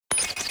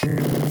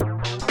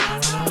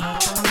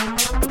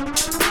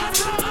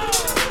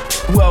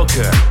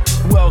Welcome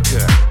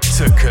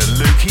to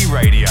Kaluki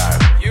Radio.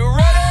 You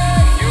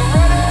ready? You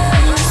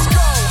ready? Let's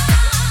go.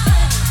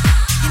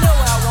 You know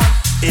what I want.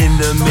 In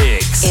the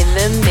mix. In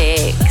the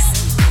mix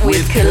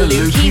with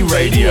Kaluki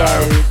Radio.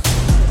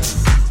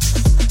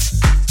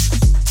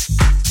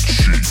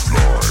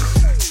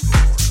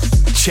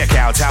 Check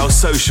out our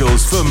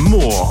socials for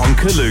more on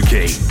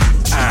Kaluki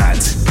at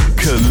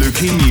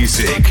Kaluki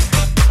Music.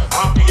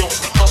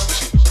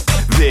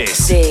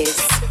 This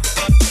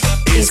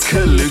is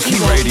Kaluki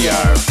Radio.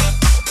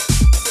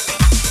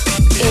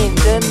 In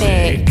the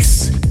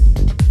mix.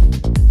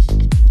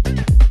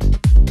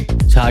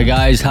 So hi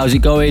guys, how's it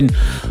going?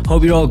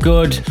 Hope you're all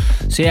good.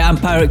 So yeah, I'm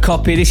Pirate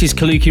Copy, this is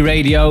Kaluki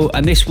Radio,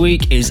 and this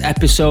week is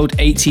episode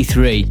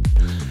 83.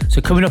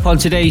 So coming up on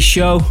today's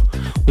show,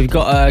 we've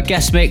got a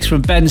guest mix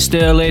from Ben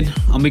Sterling,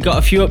 and we've got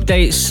a few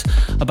updates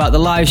about the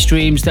live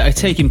streams that are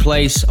taking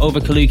place over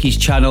Kaluki's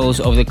channels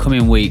over the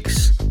coming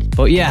weeks.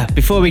 But yeah,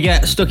 before we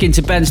get stuck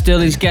into Ben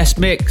Sterling's guest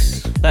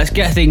mix, let's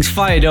get things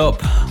fired up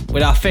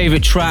with our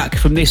favourite track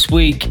from this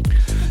week.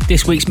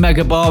 This week's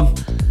Mega Bomb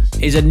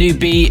is a new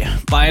beat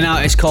by an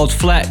artist called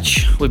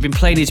Fletch. We've been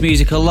playing his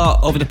music a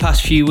lot over the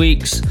past few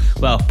weeks,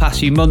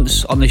 past few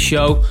months on the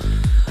show.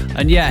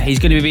 And yeah, he's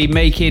going to be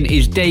making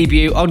his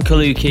debut on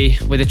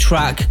Kaluki with a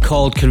track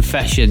called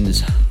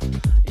Confessions.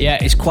 Yeah,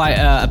 it's quite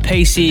a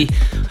pacey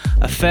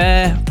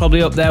affair,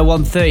 probably up there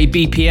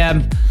 130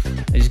 BPM.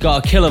 He's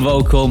got a killer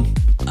vocal,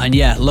 and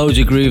yeah, loads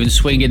of groove and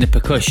swing in the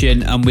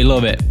percussion, and we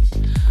love it.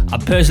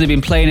 I've personally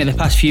been playing it the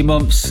past few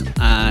months,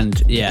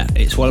 and yeah,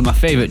 it's one of my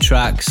favourite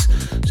tracks.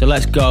 So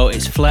let's go,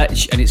 it's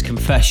Fletch and it's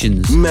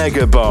Confessions.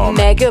 Mega Bomb.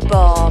 Mega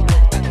Bomb.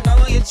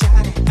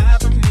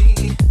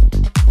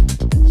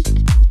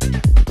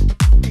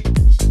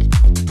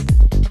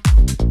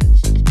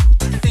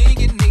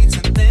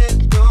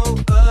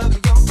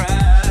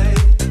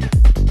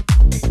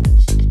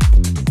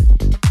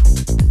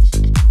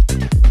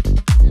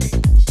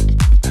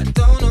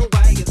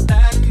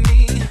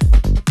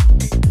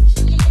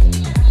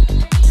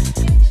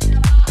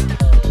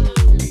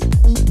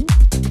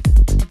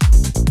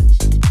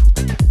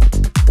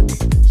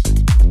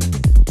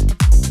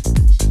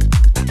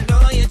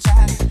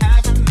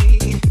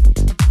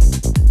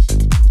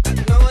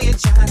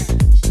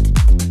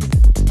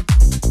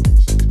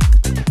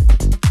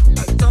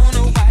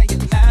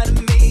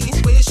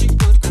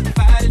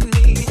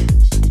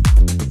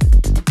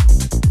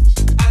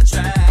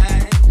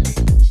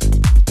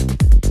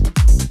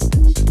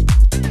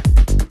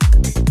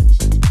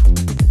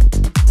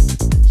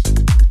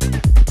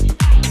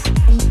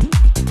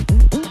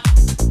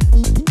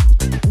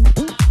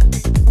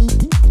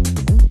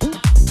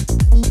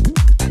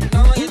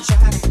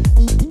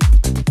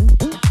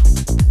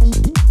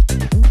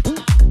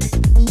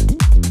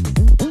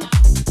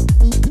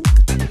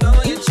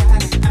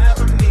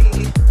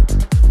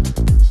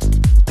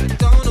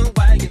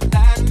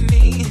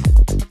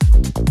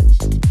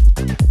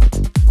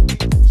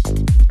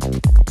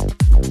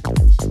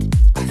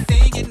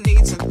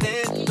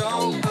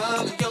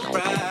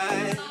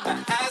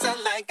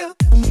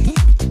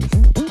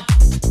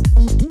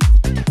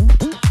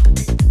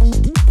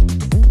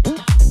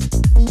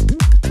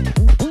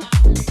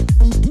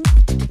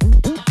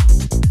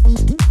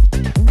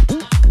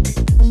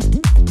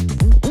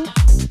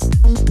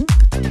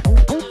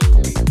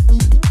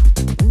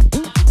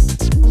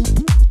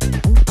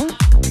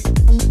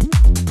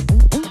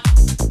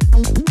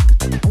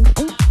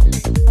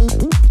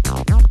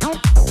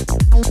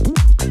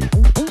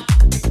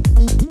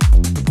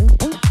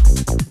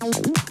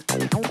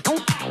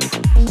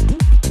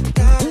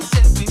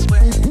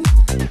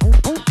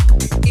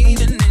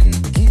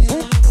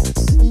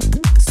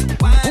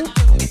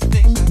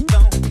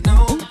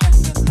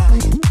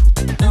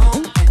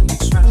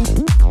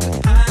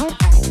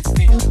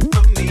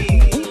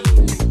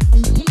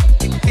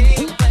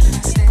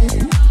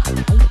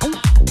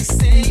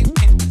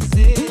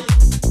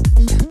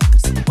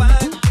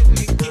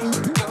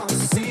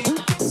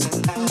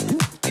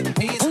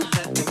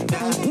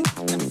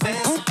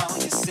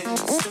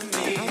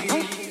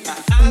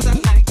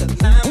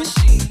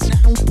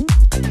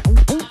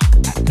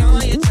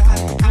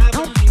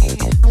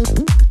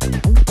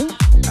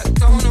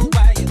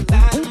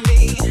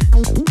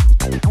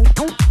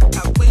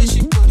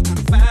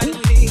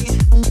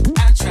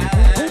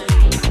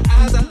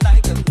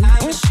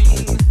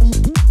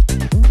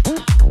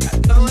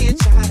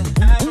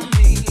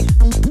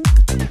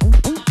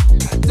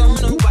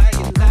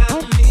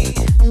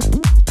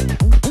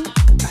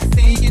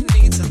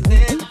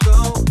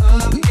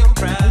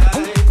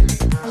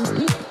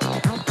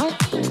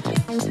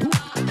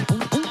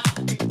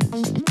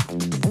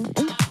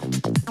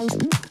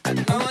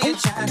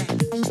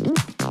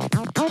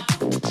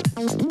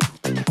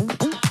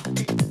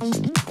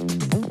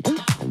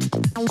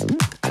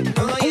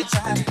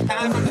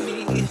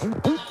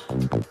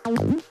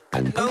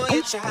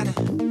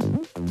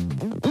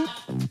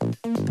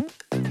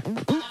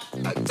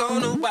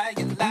 Don't know why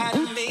you lie to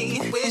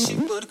me. Wish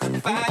you would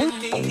confide in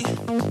me.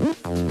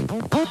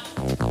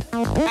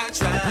 I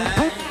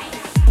tried.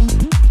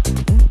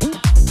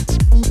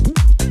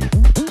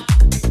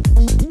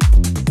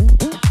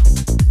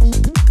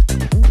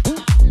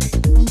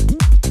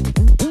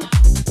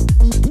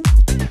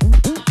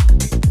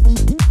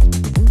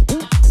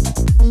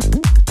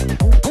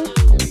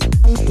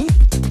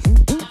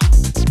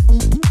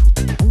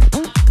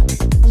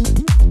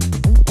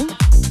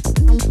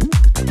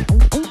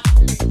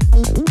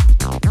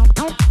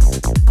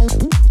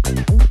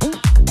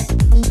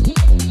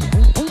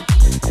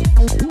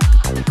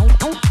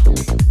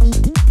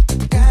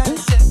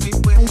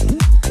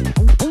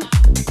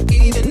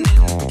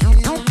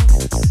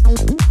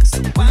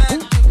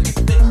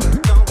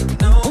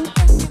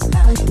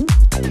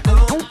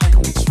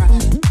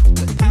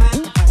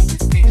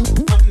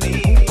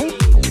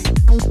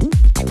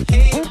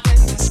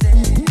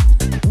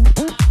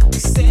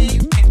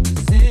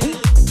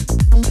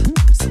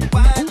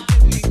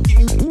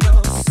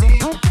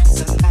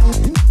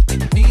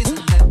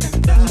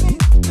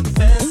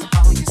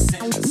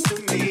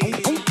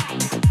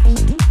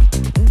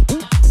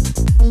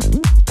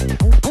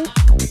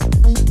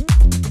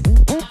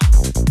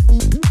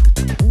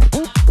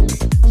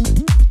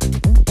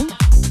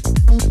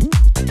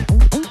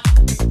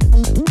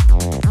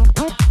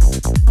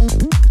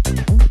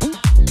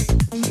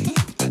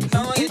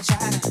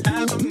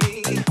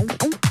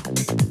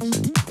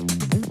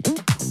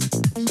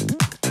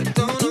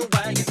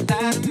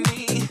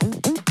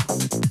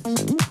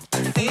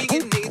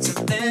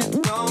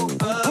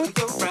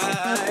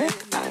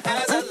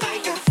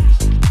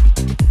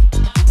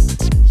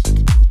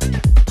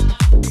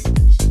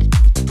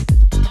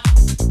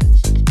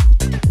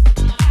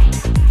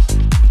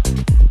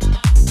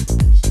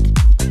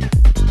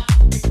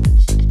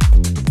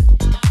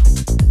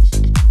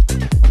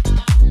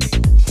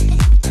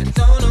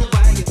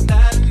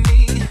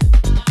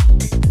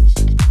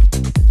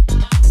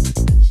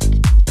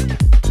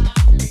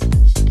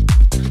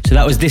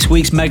 that was this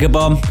week's Mega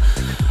Bomb,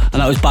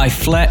 and that was by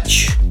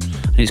Fletch,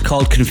 and it's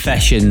called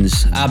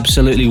Confessions.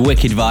 Absolutely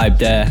wicked vibe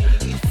there.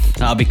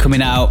 That'll be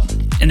coming out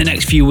in the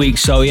next few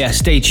weeks, so yeah,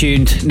 stay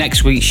tuned.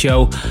 Next week's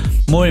show,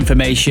 more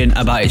information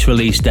about its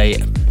release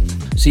date.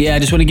 So yeah, I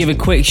just want to give a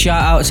quick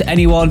shout out to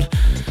anyone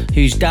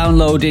who's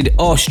downloaded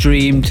or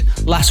streamed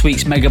last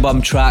week's Mega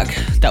Bomb track.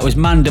 That was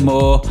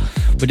Mandamore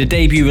with a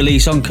debut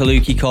release on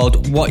Kaluki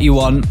called What You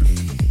Want.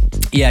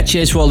 Yeah,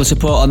 cheers for all the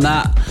support on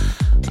that.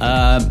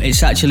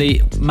 It's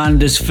actually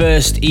Manda's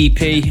first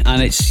EP,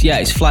 and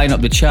it's flying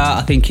up the chart.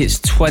 I think it's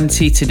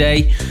 20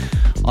 today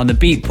on the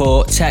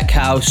Beatport Tech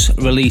House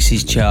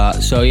releases chart.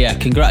 So yeah,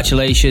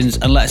 congratulations,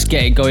 and let's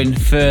get it going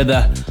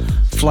further,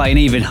 flying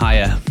even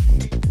higher.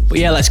 But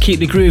yeah, let's keep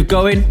the groove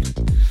going.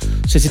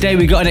 So today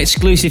we got an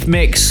exclusive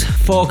mix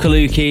for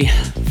Kaluki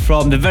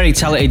from the very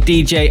talented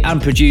DJ and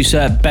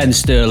producer Ben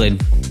Sterling.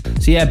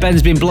 So yeah,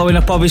 Ben's been blowing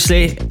up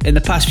obviously in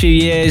the past few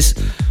years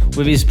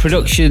with his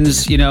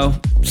productions, you know,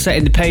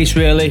 setting the pace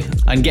really,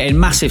 and getting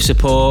massive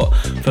support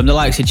from the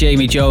likes of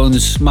Jamie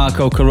Jones,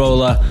 Marco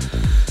Carola,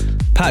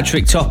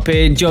 Patrick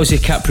Topping,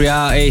 Joseph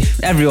Capriati,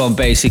 everyone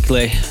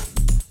basically,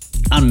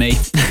 and me.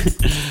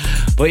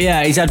 But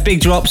yeah, he's had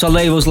big drops on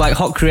labels like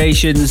Hot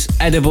Creations,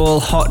 Edible,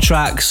 Hot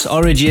Tracks,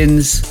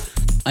 Origins,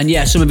 and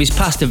yeah, some of his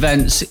past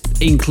events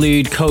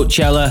include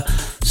Coachella,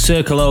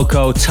 Circle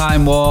Loco,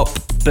 Time Warp,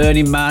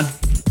 Burning Man.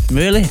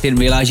 Really? Didn't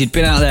realise you'd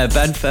been out there,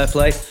 Ben, fair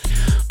play.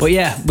 But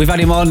yeah, we've had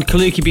him on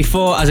Kaluki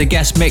before as a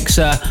guest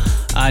mixer,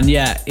 and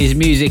yeah, his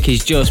music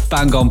is just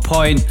bang on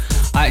point.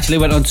 I actually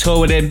went on tour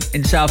with him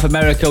in South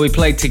America. We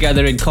played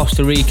together in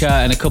Costa Rica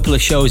and a couple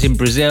of shows in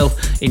Brazil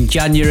in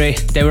January.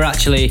 They were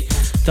actually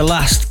the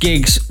last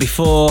gigs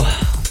before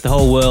the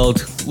whole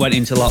world went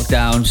into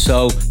lockdown.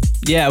 So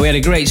yeah, we had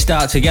a great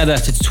start together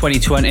to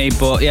 2020,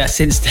 but yeah,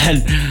 since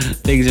then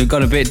things have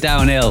gone a bit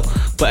downhill.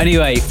 But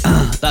anyway,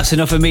 that's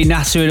enough of me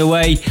nattering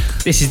away.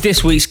 This is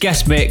this week's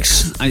guest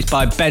mix, and it's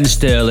by Ben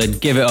Sterling.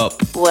 Give it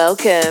up.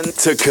 Welcome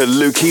to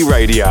Kaluki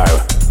Radio.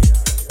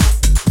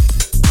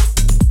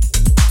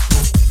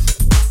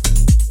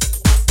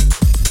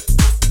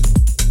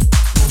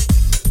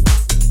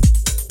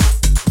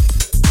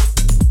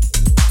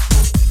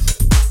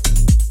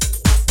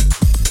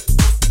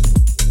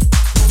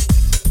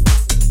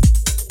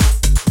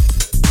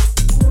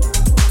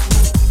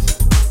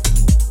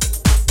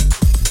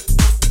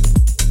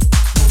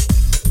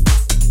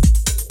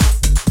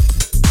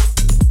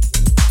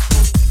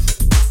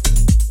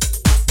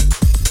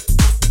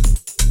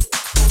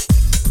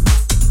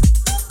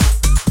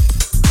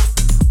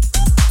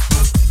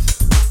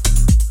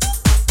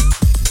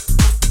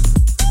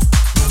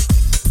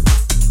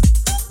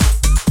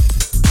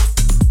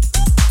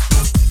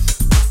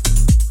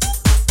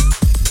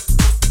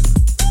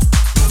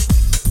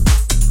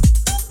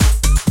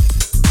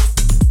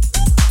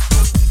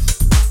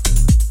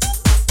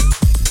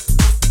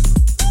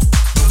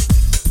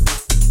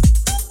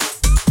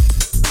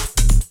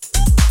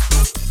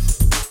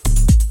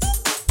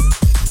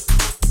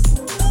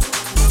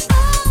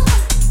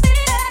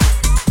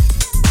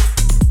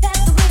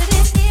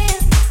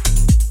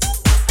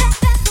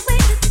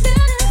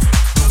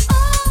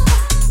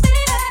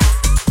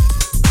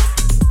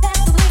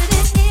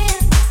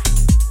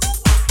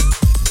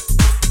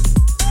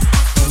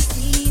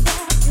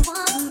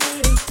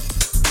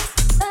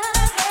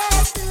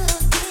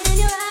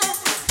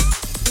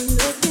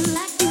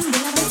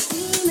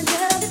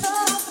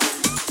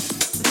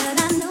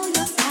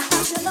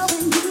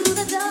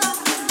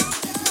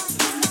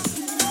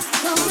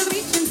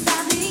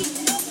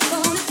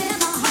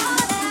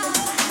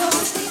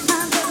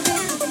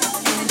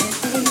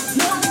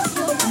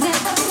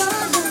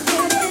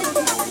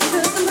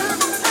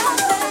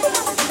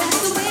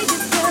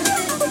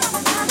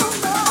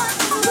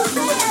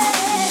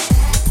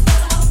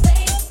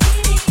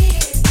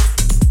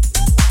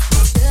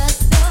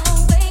 Just the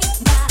way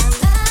my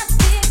life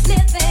is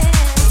lived.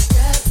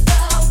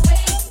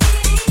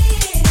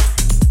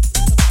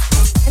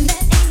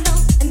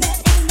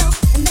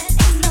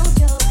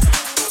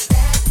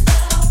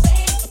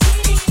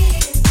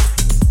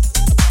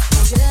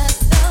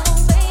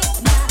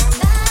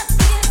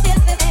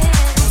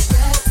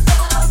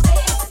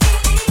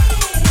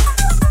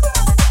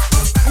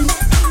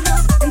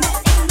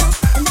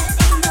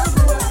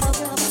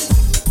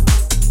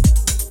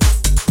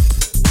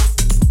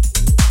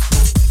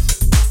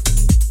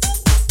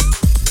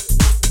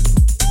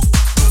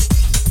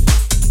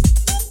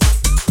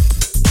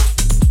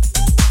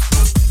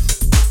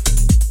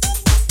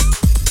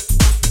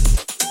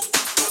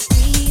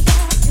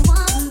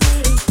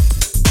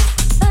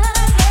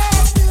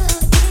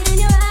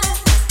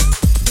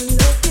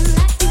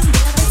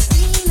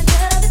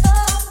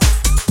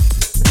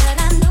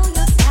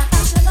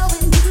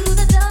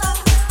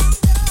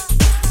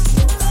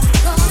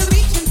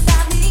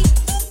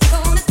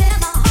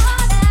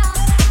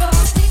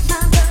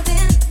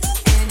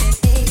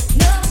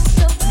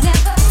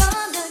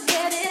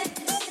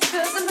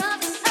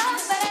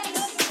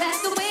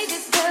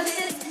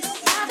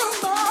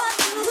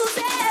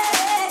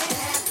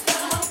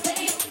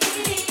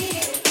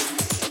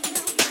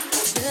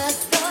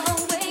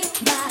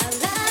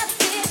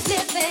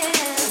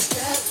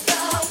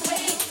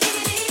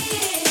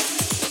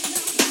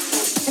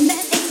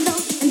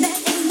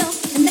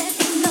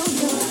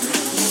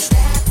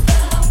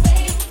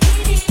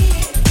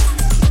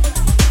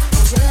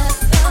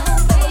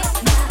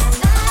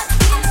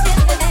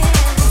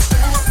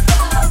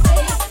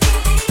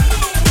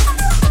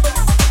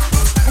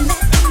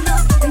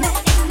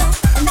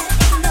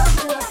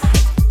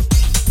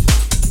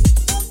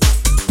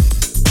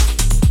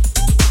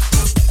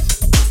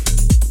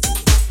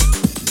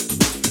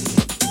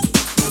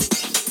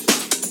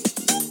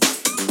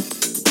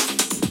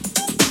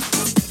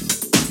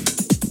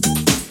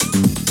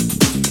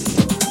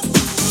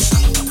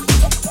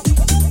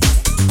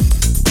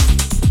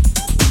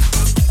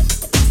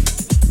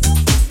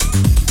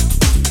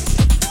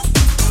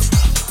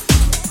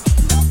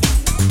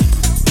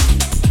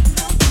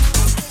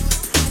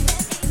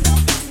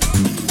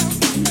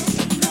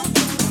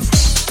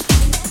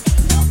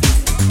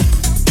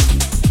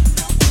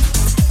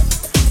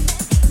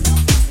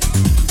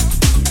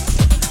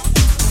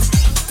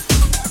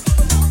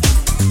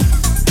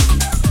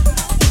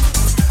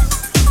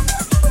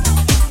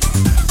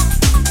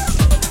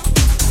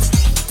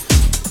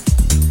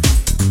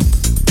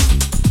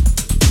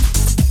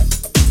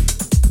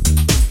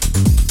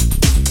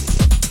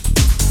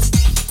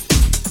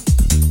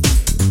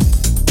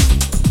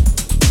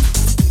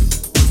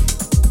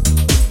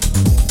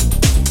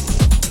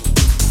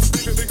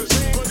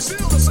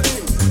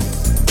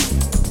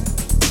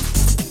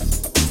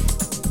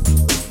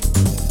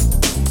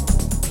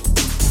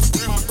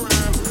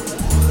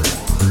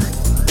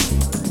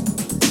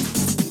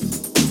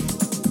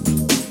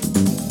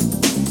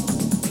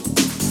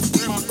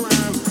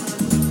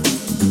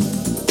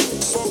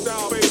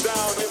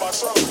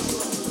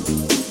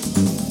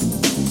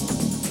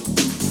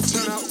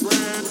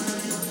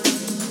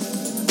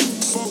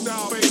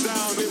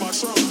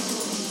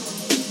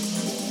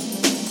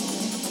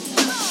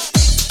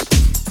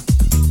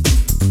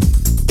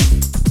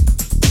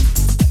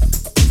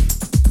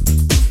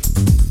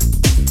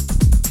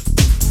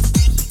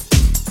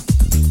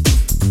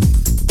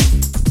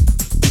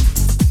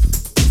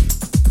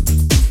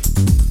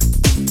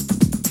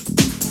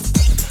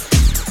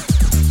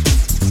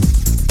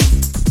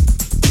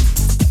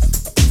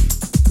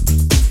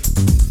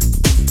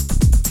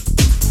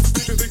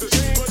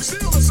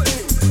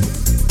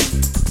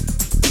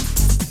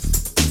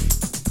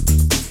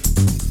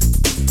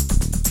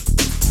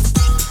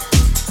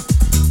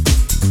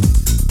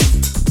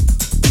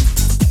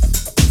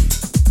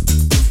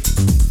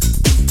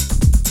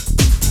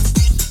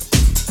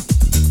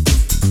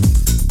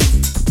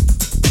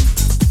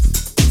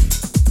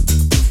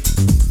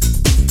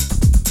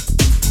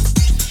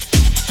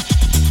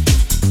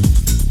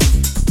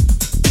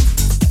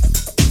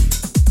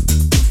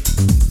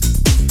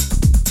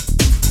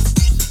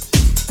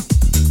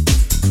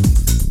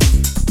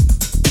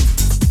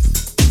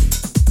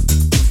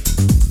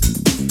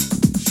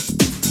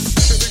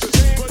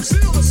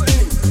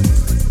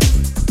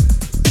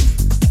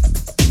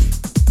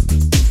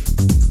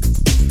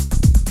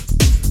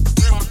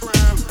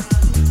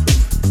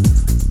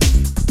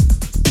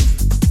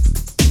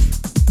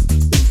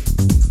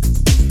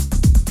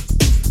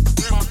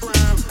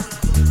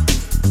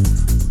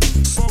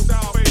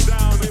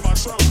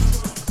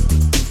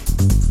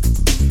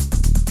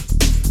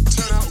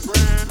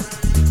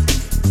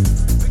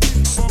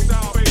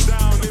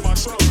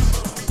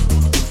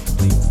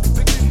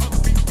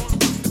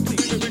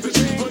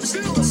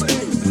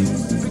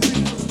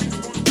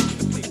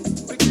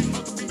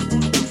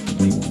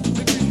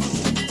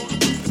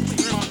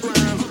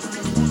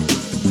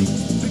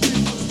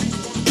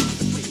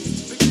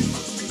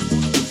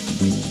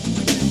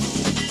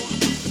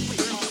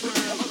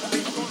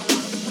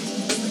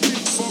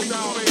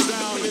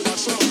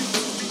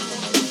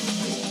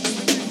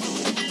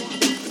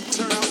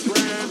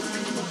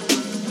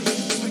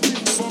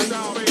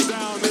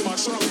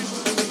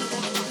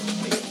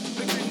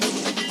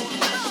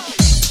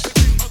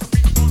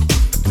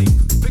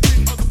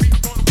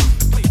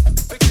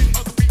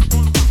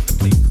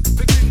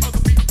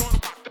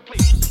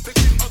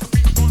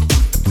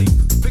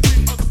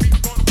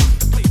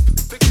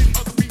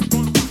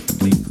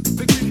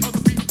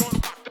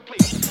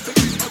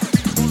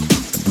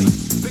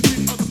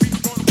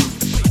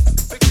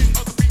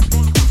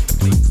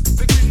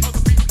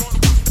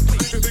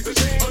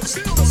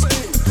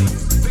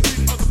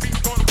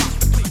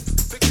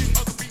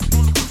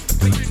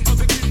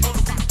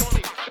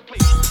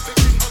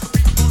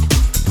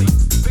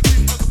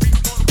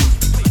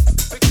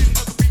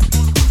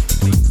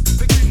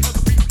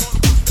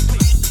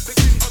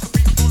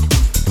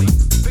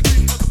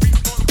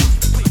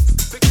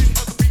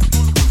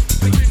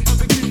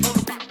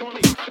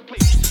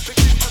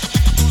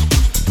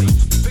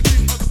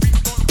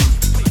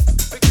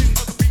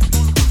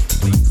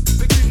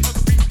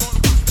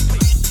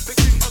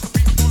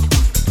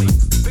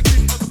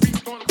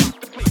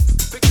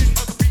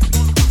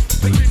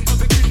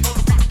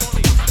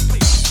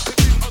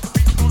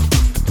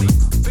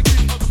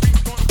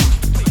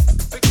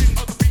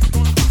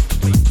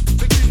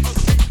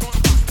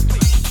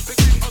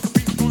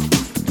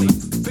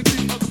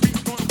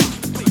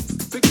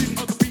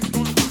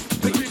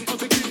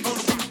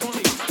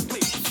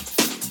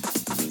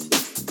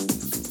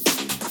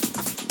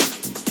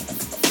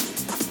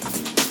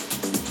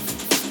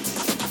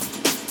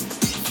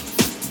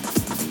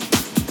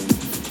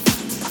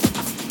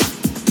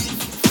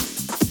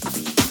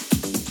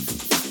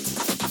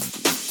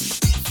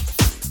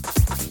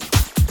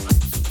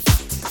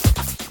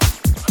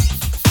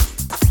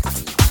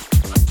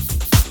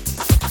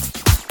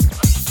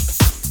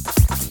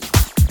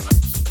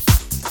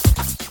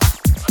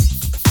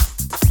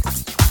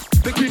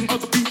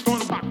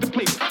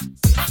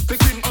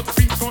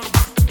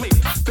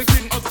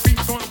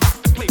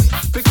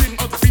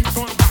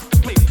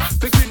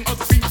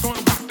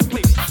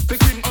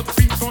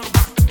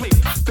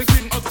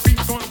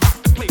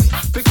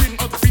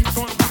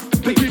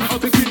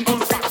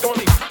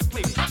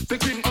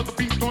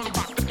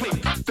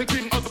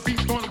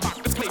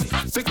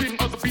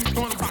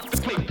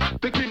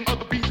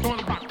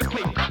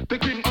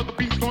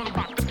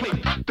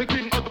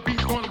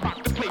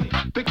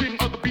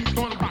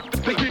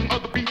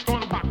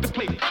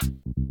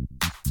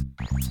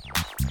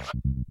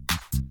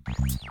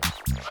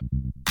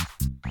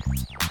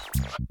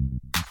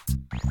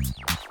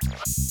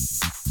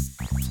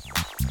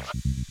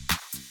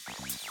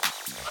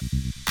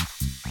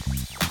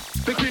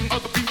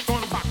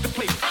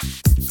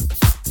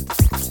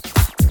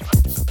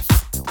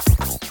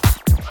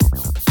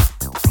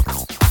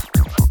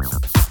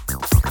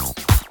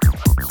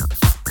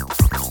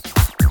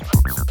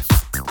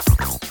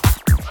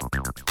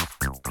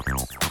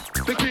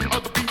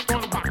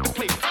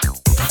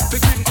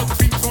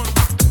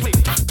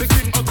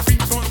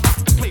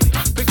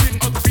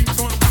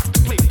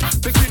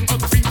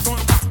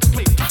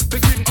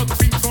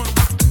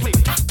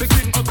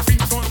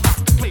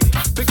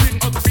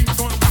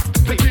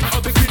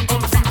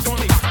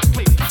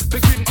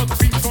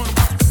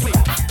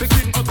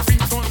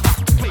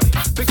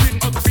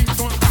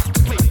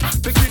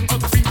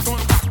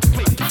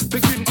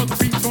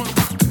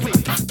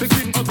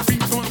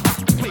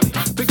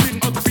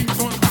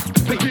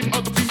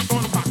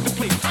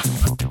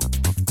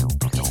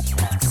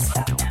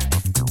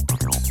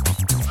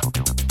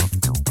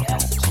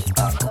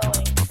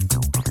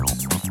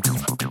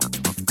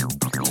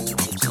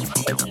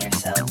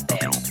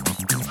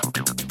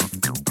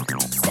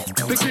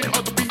 Subscribe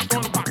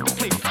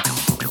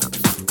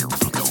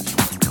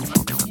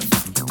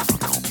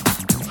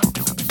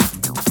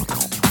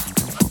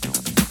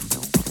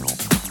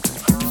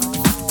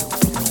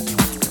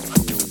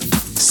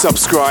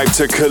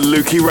to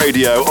Kaluki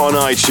Radio on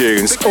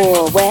iTunes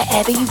or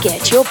wherever you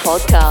get your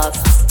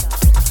podcasts.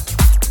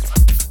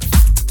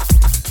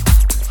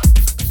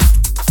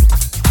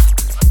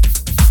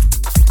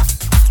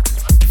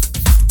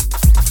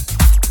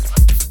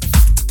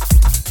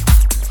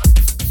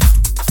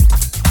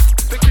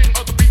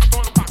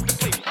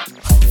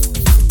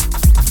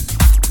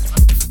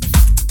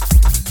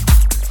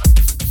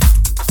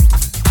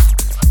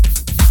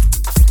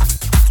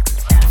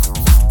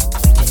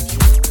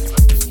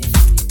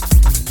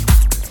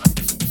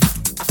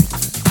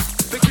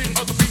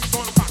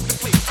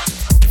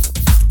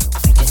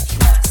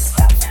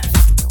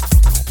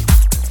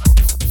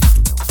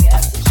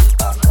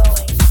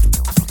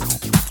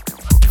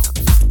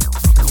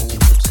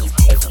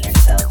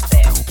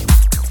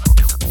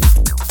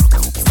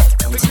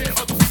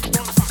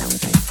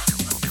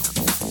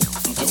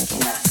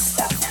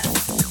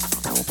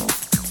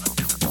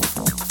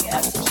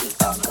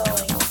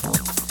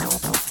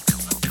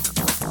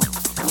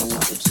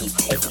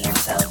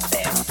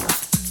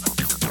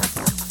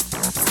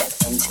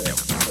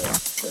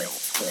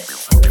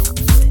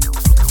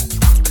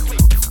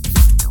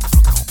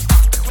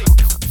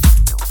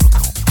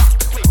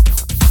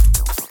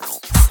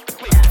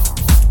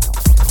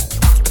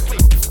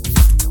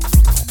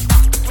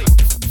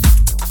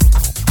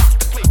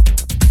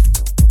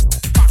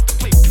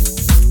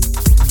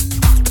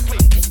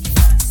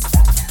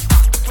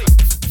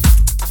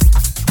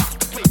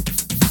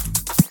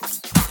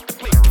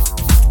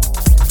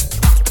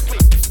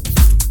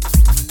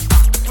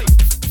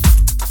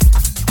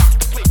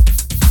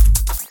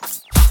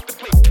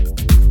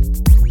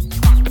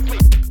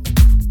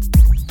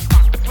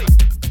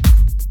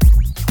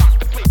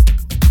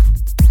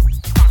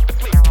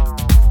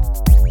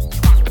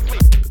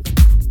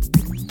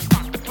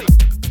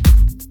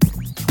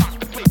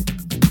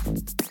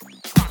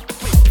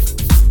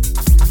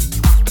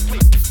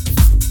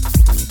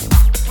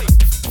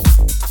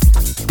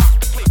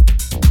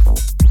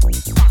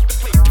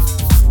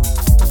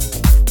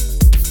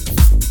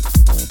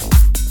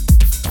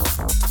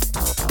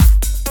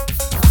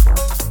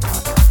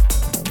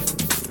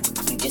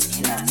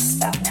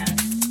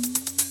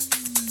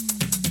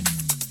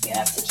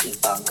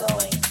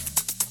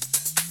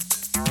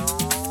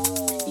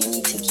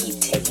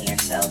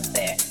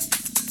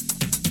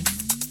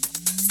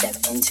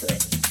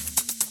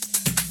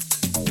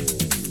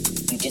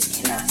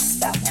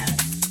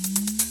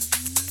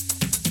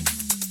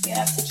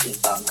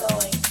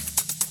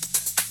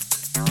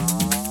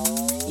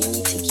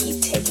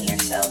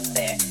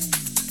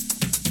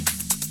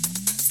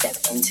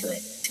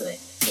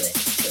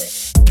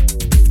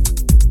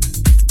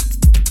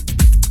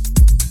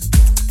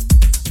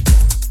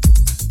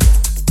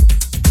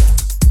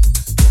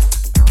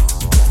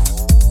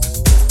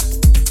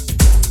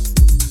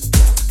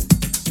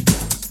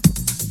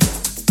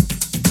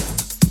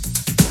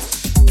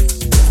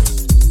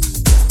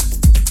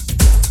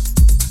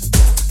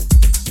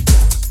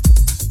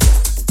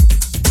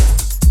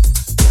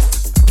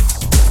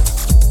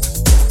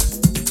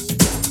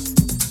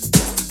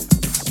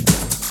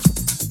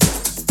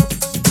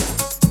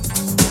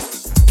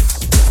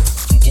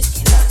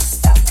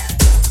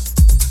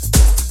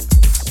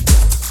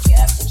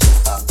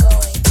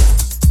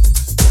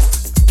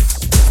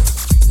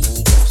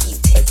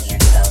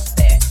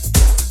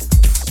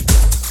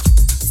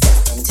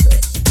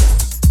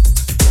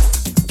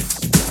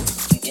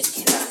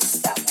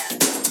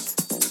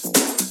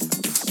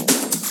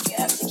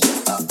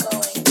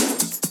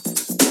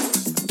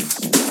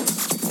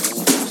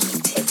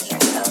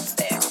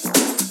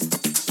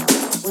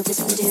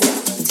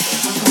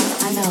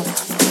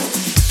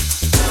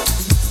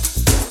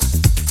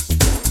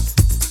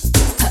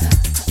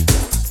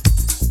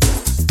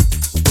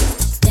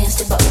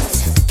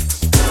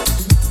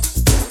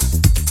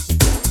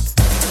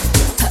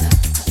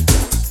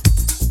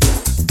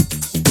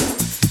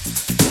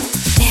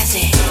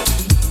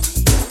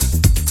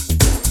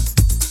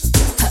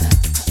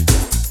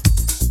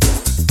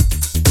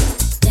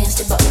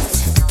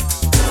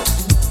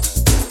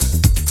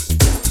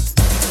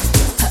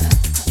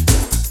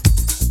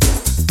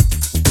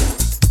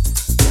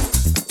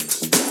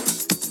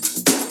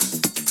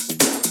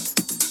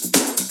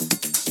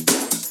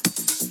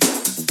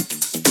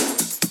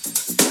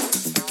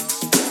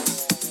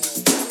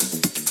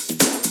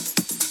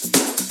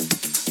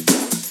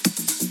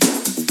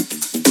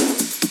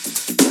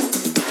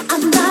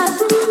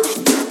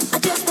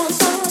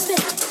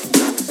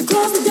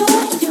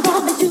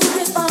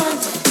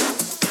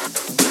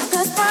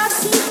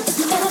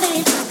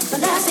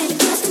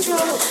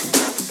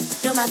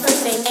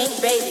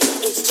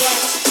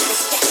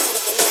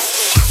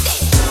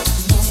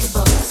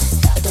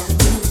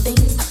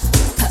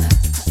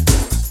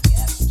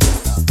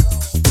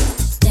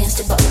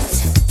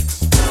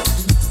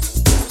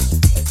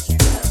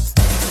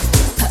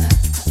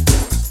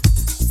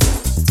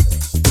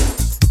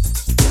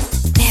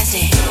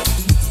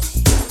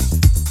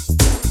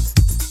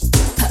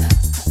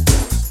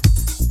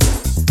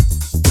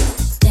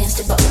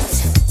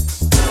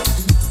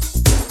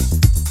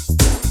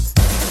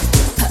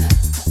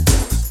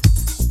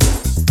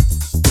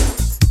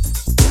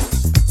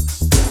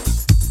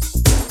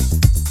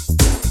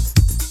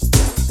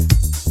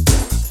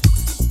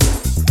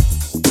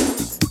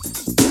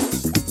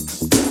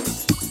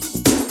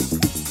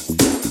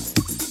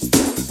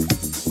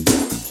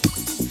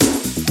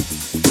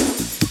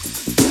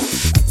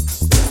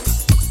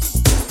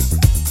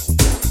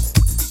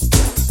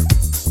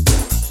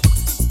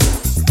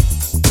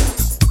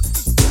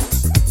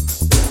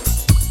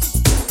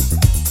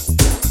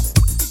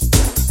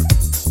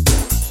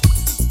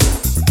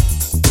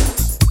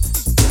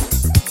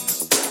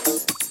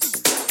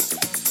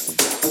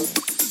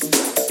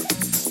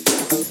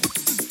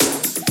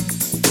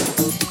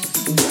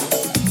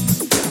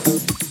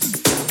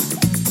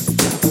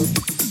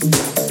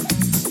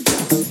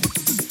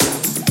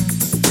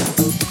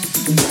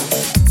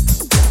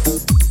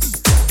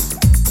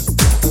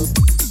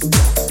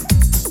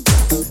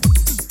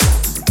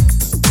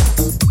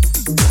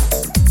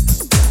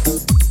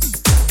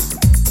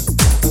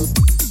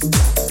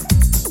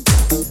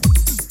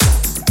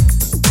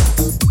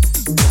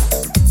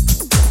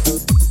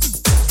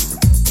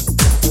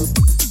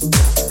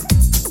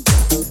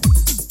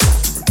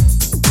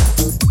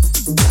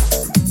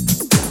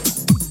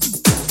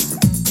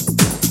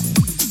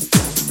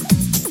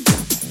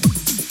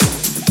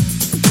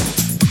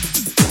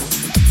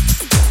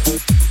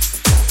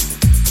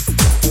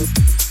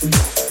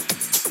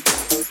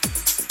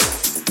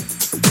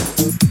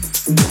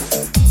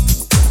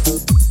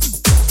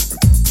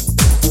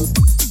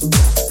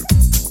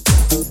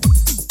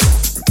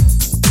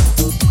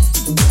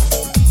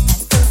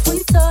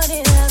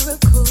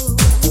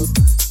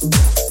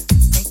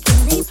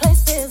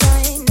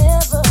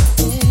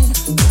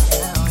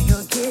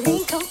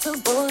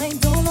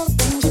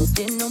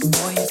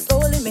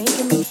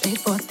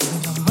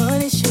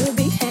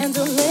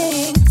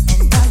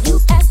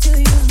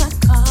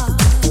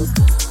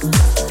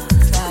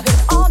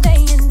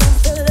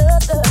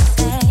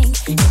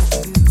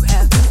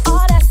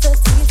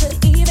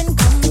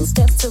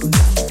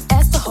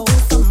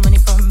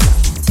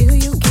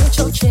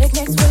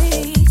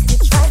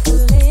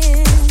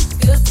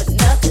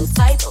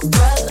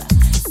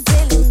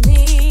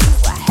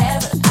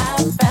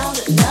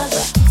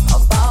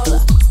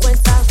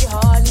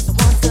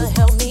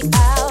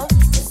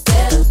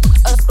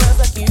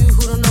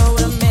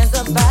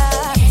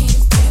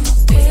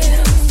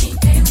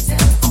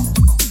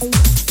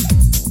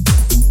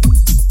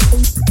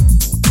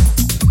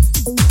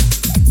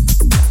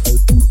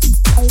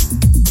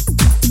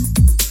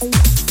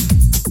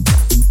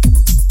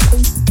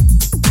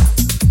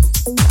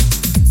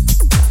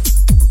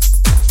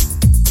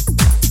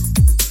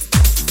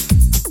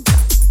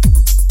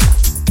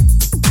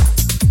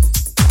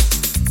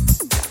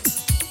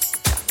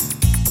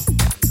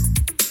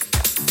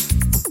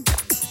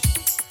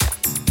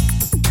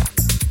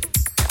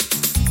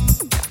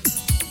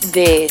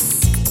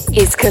 This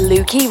is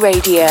Kaluki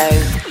Radio.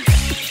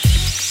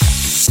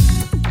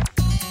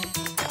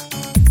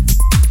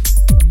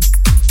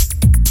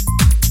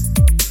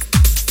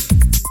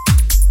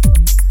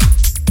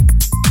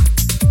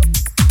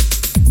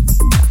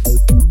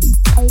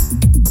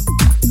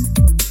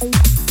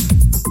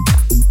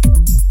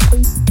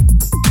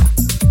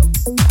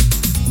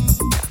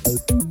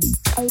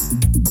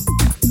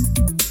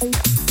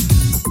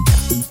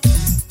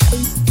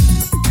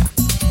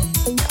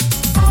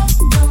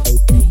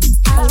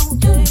 I'll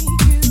take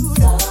you,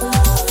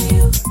 love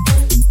you.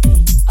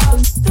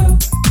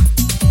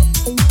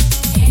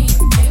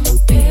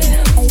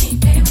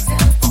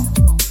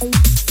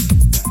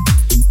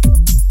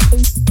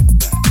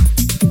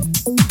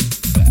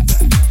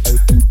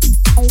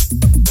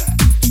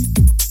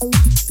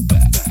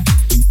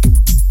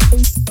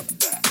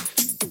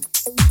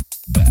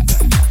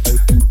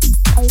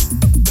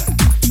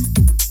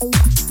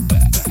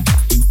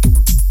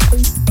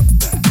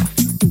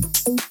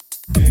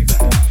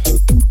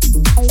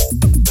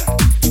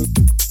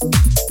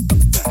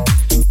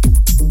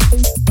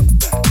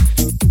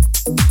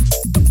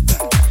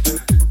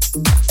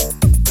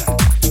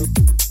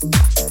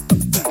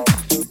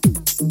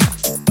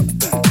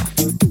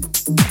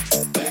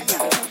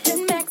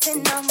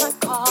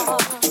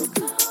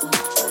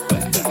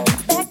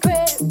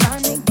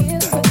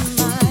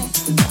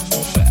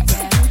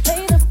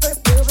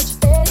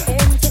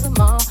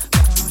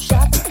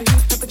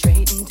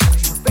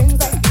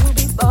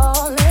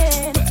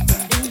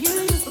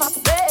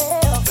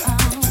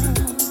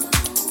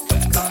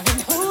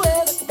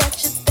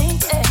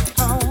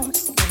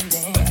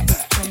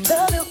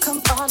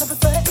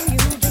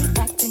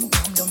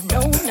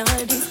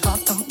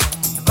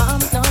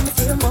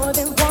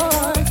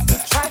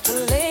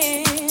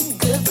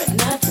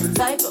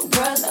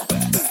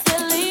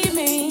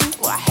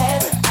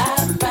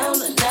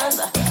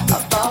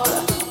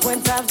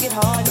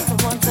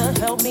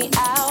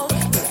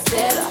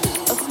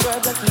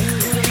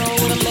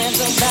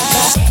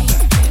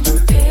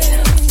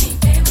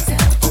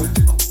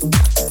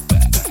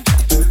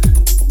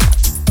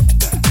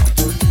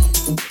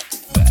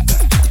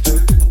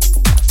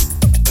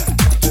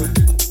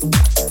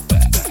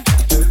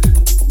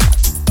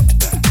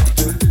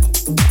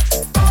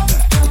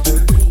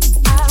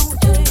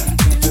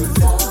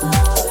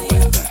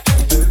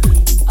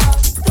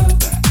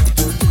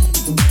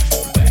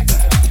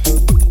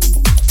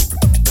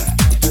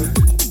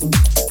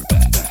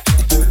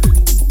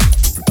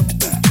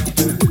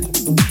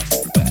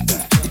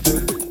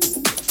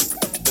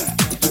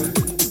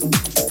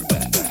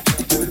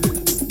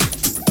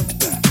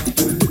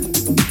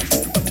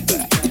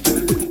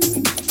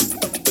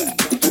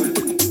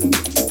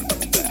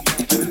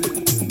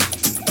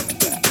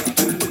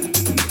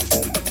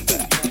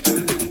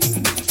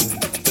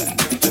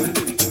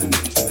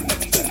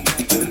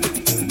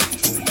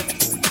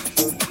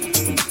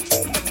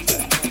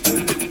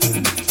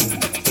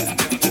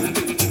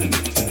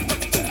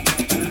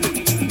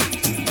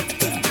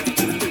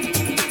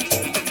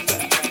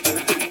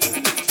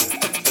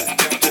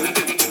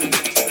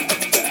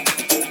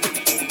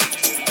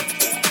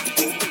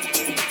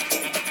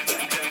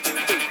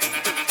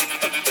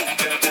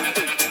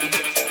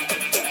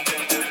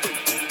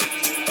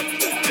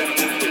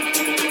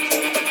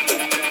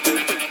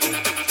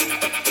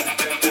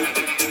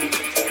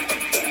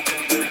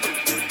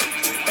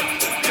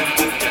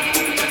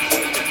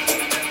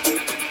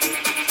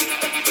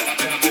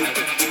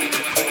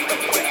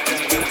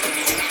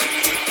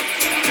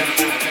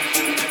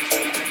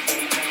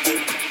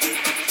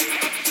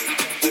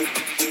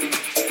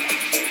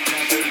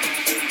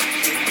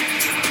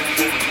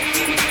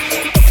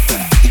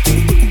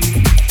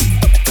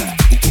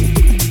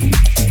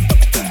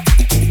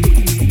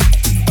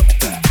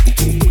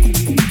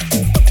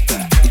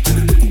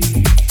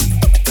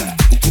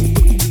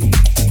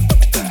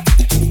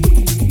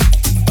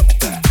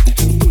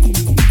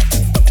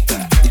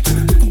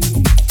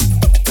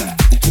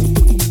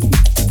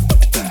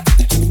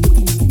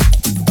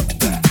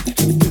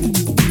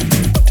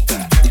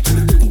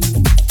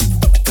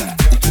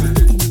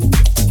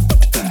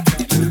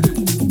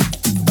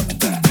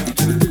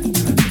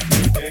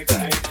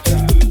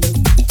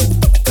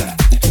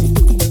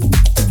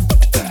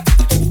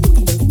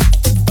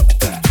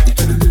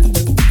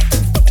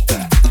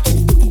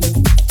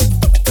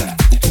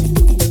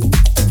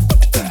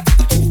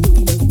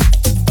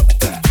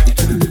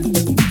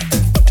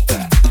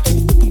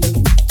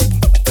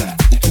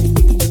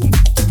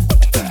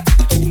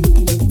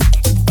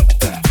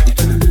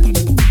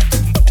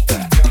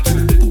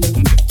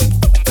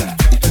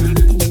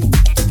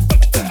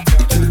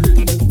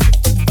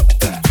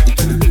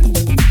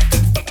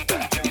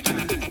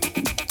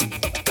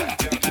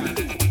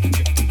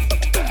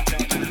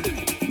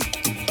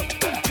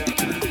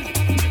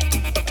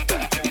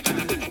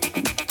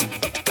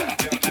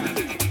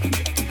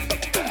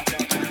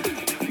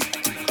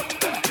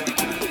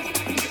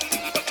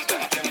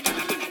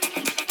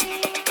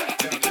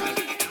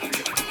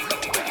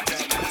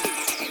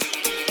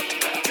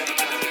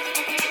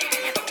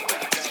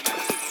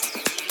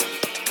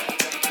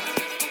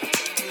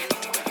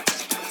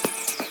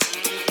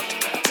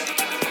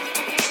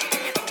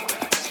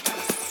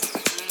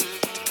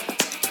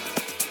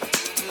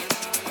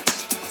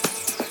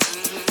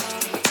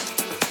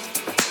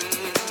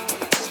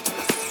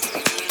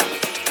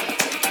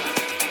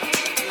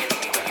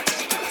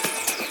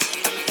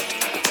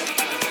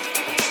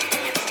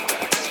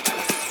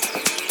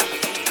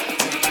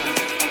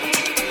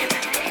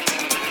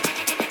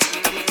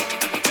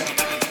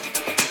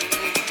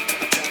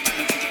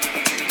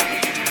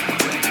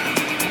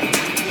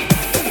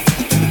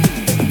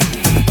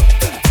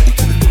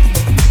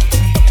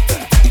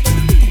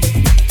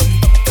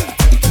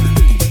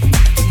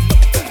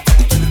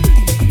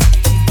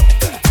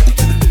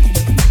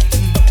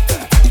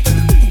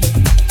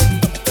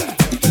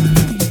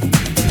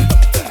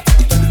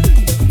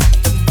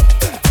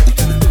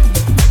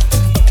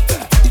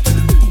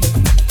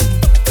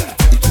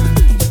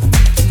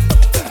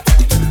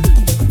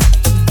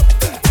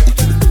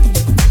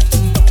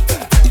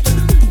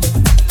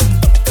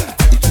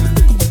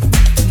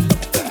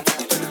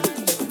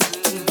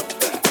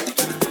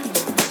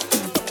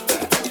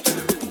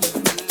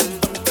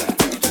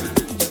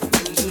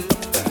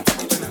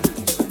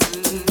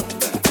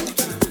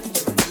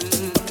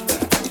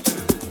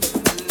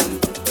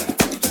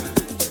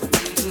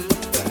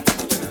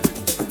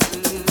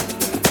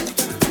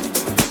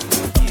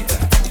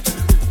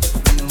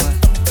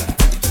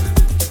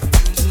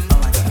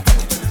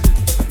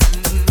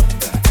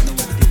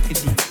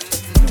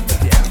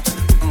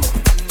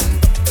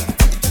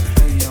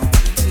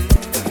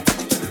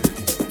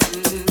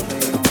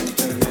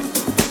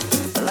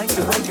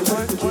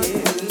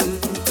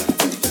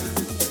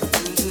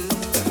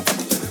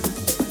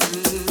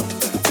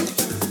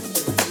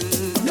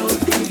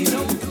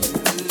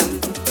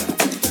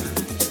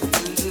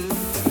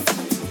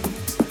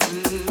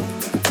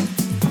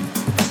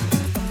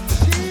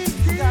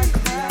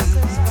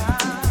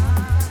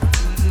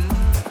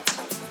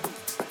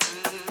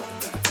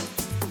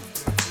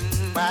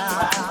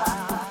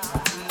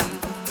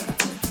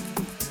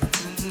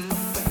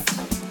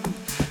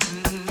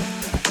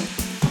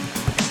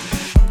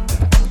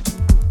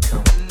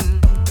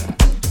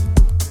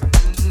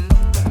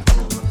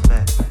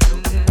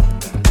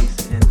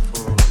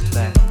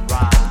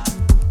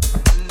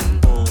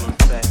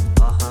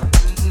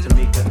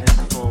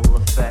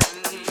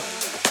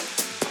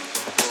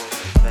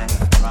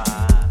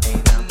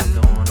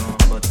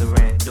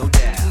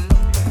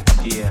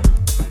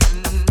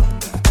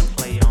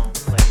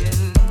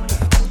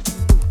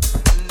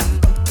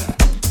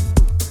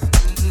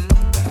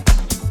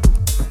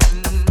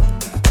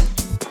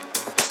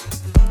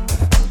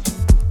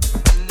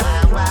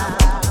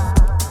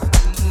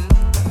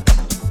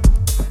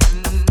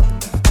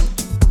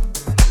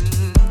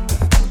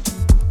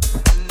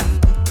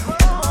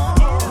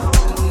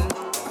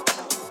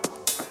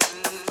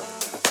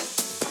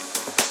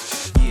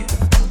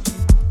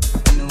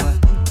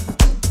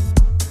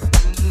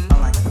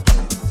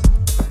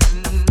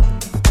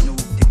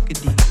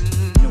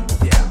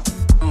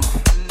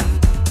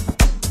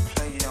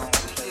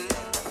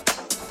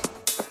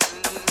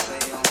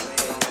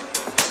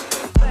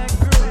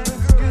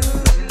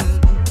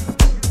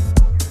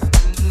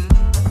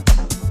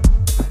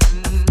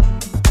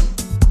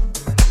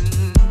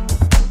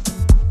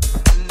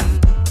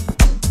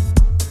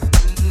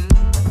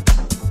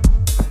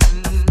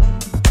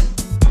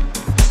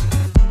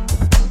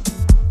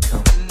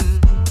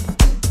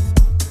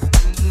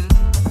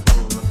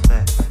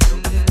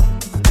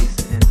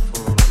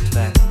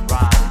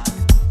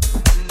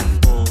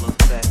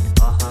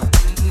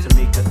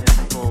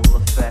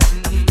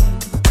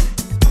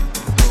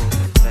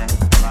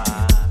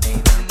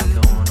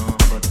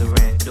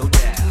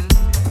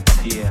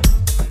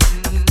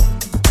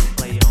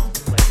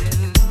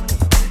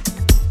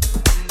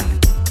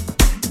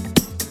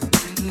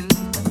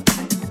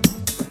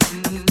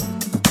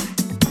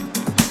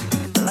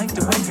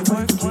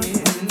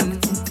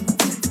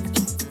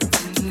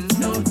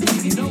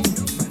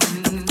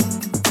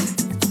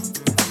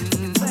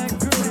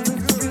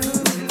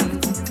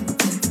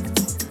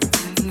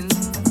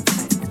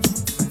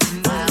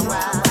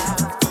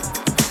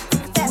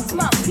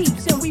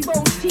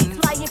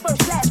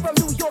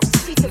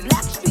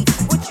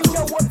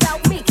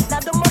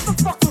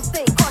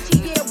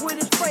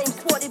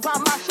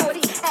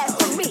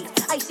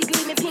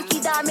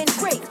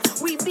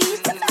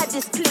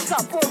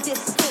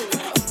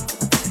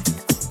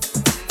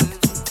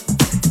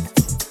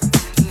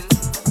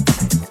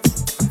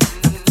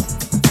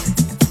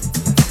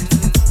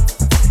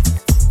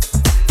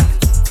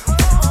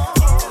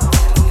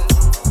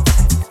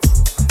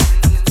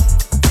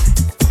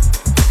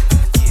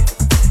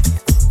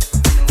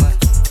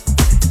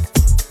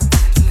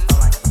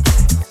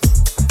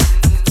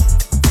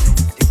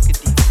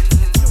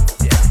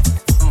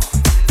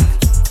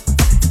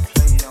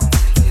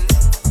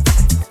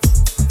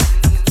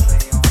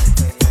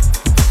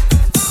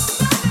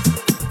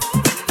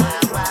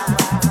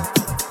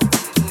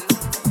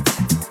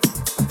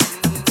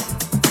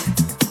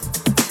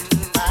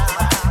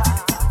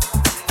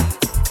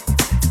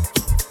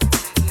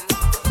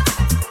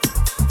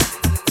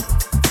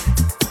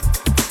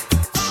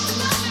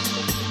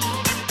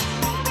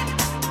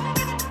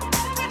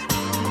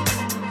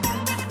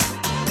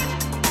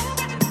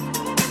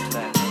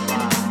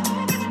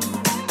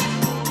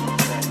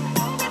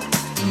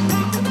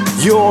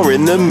 You're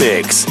in the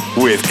mix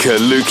with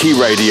Kaluki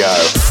Radio.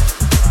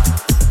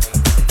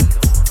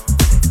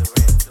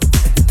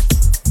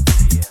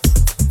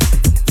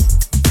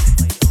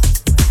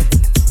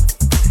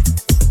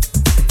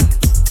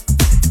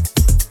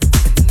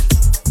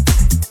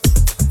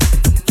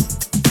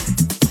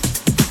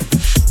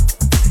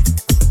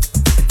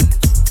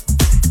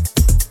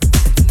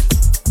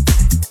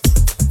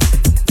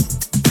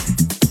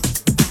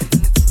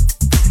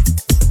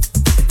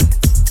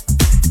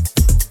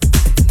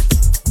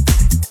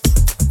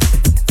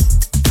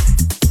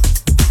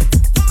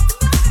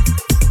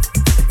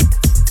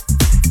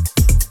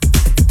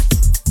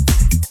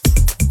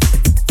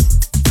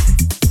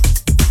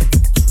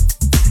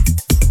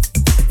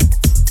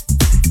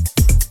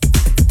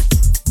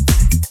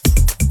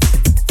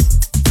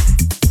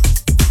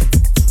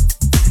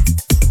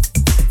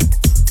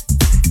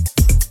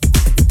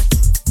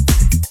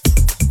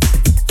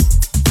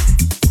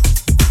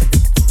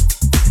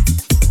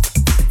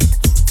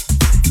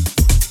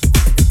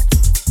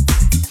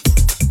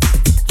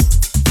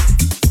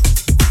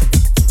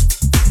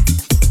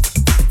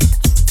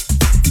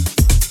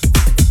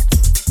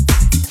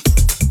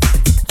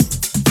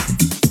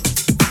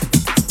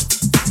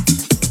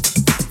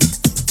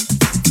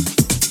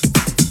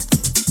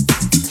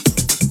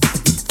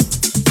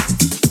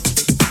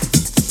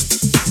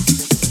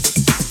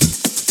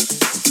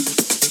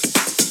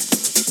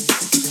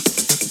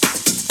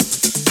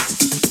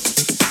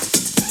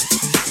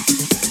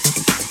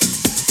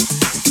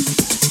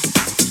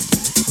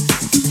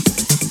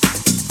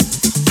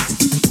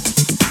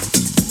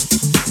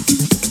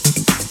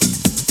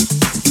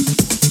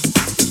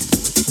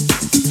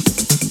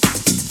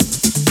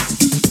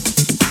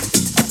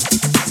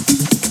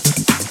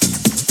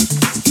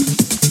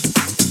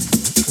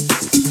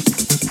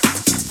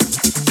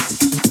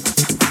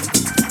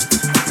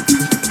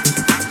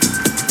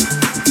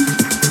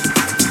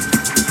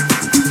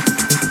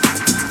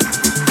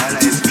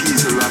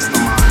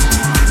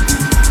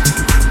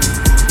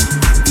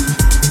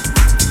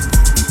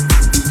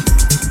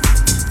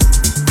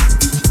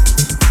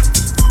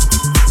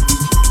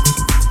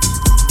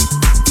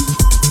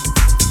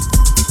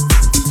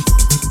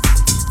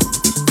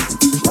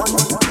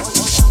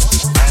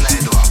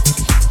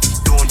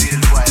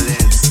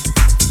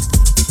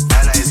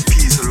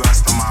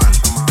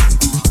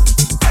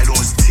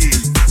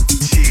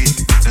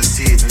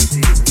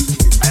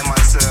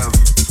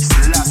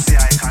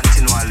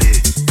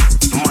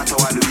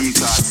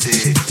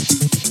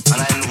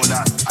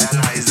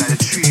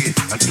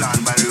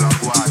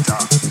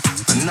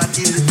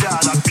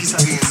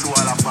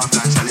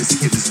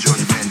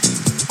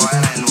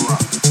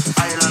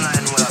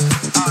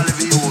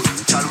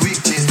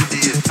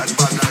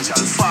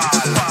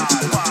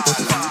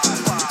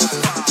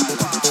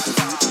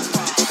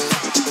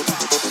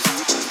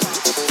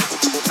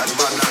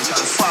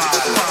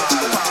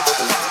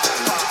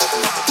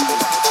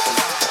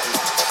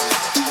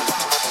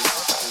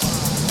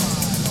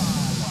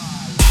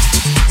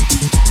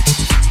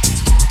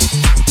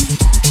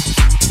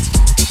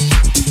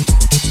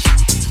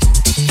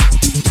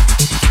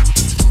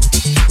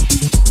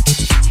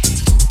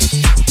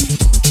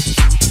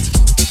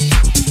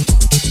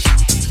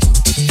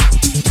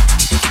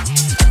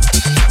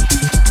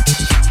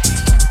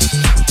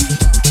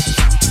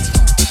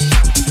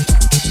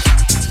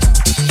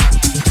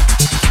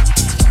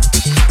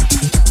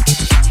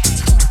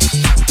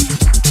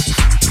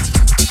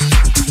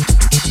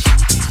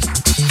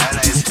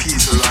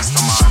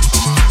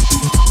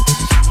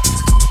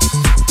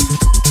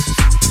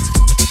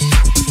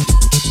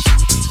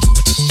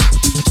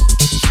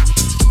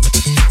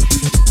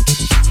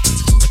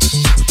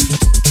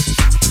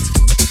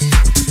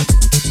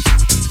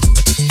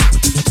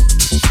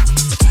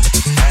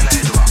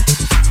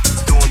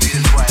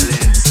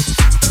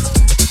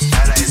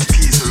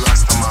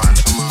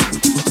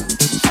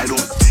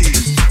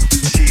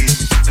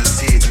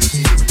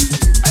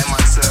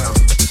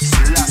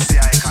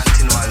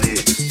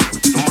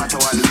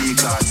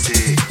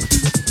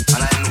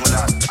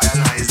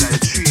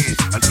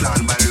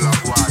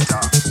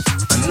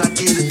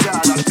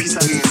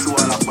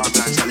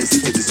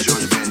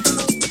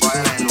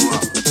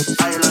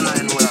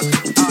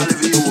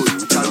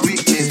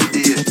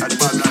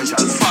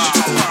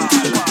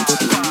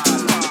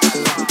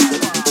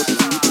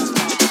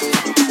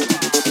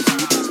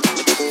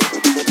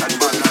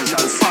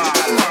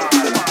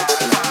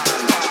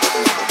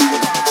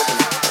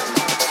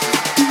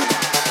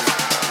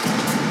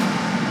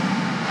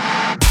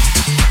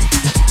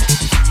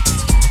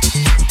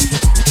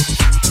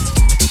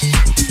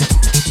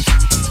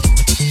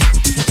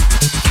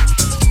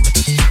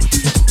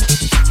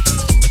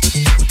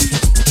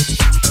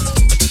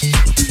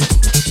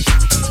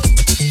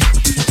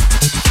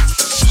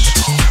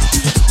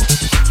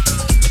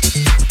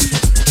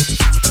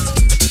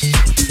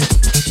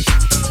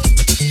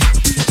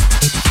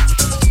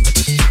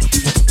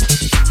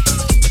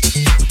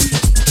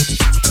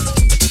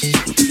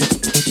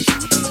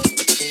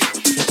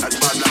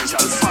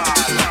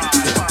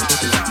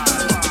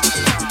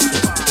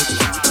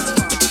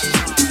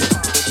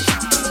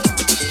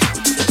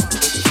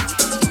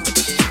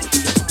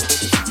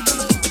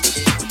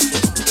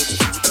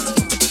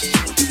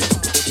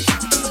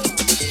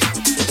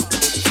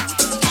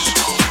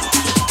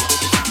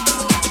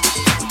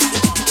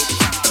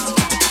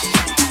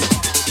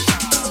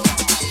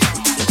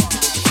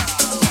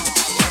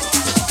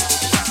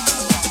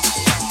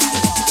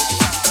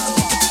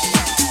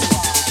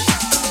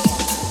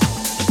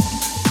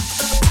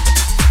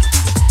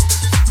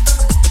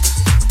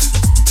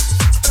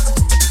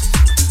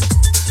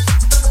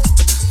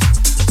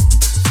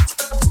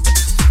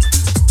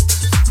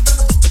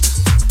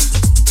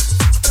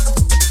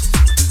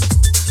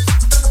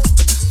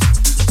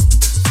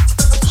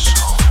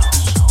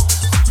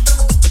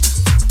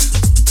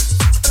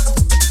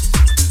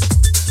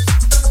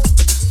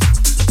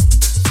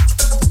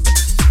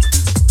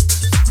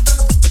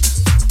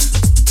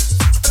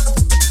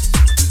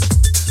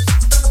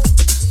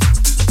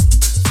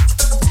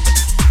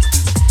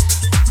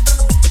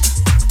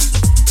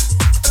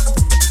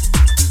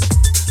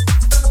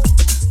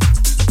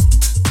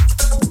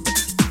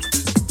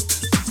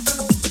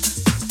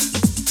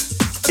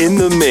 In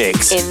the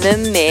mix. In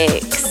the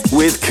mix.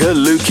 With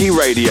Kaluki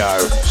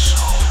Radio.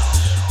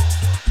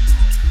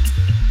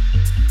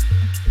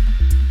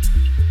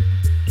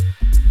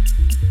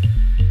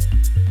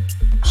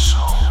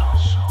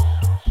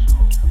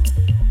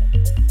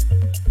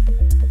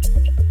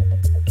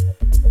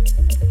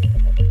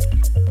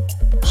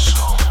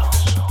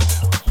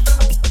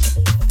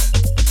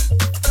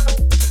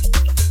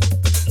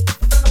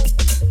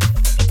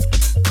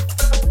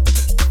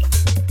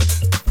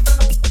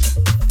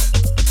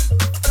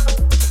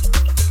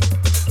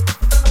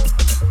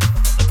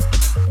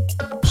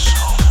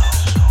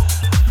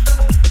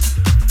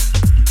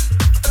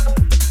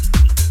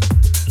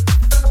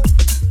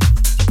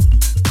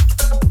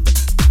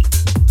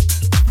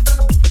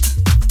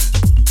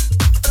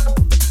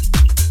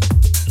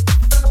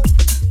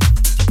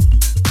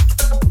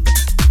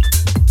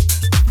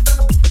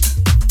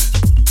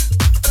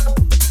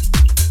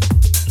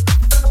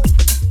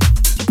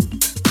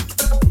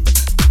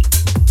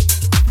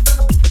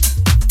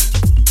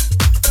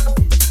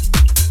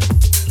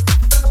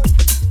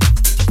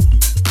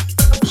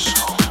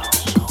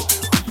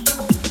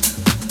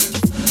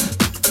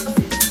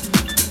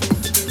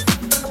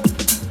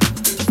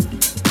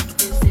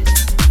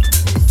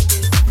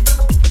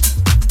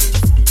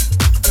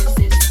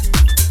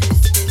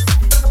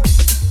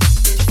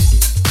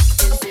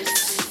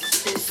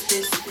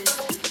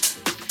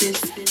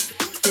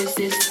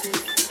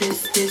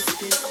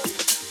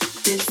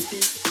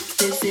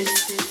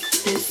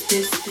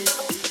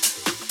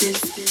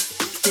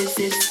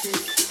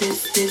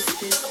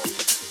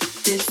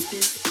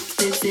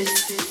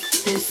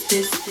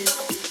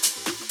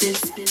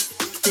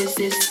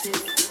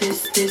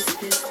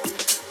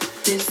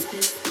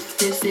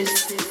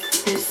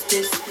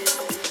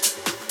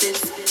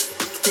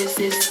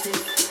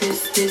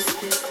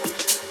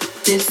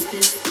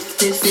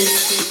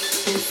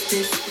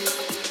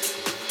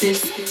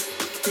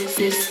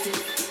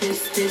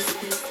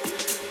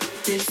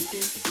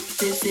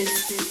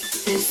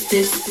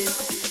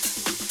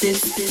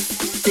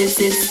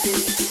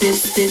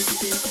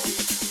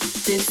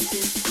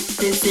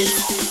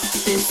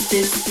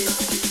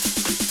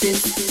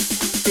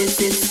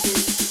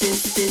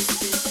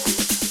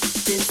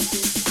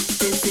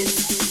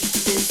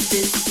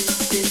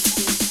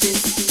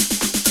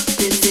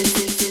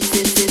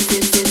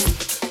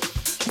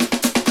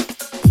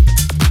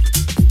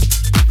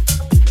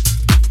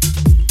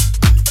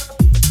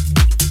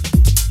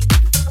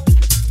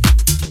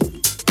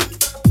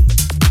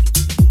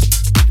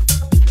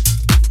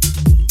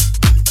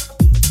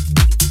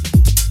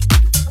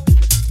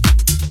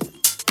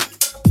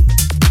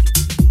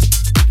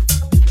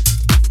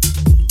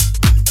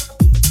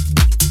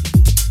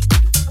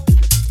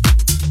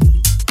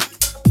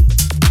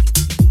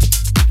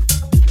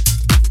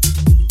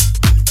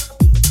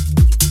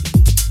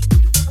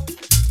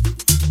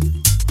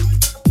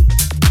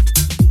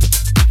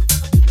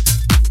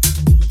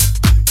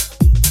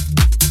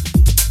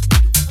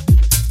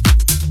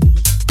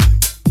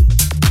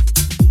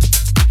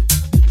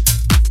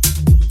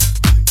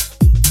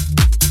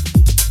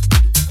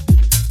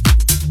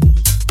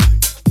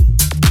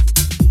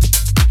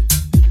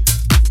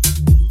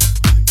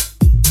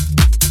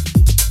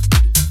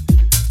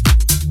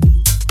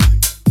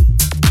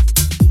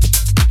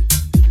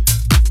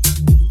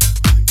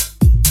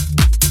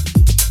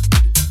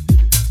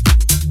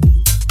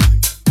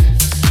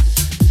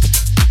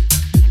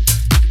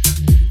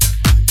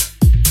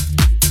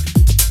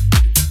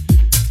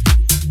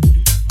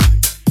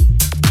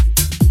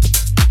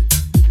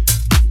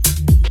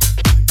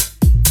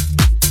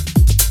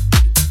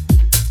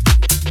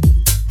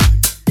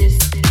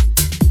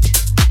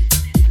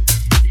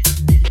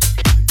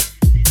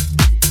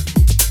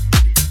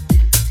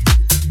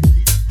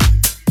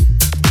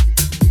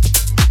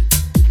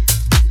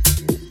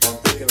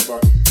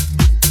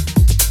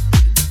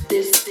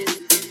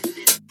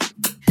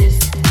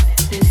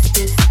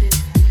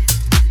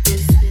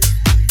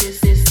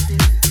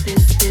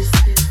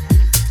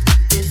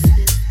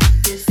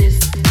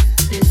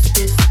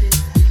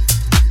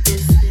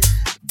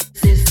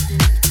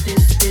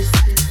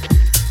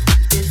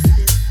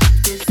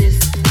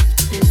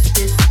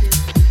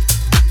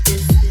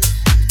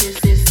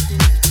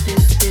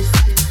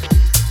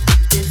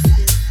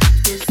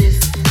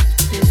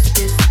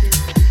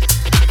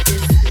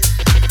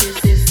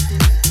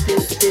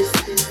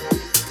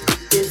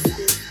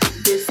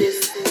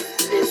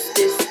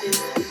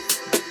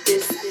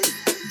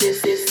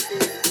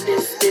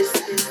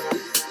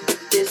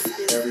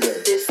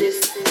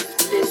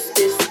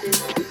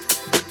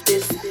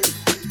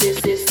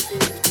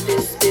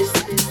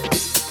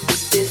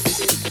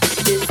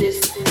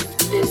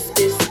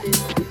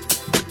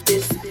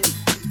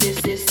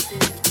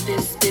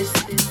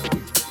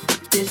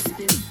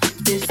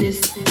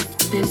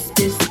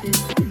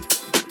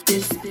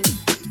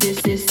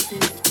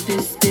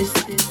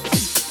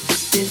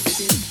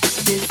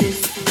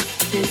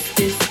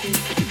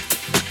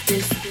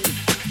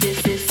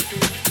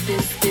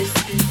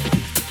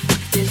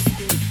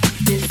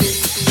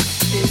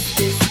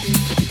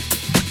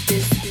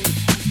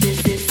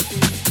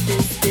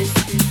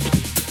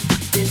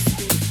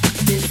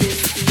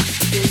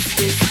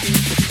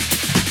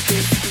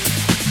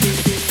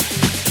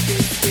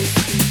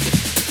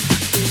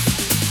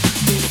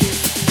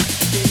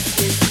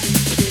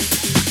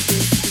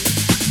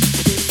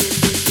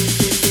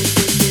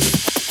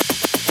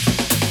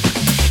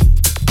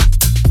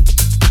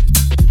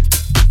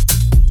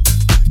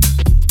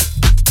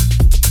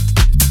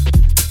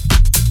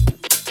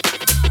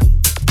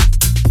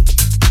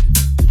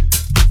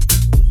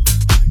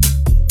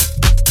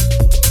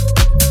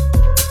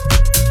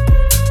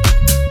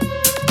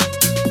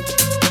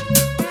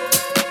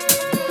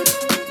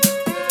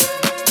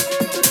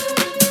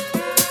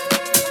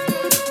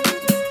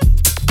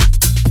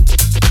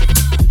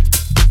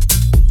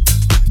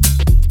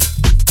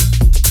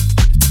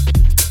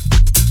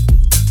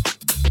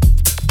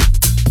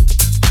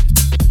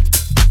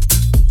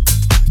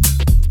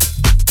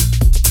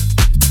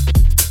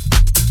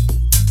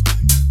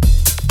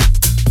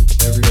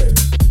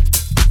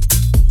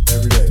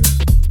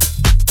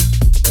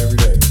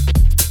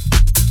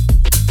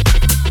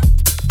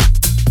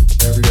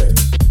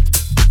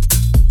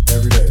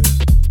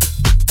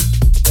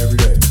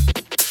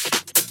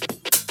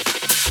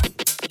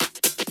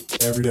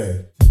 every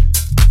day.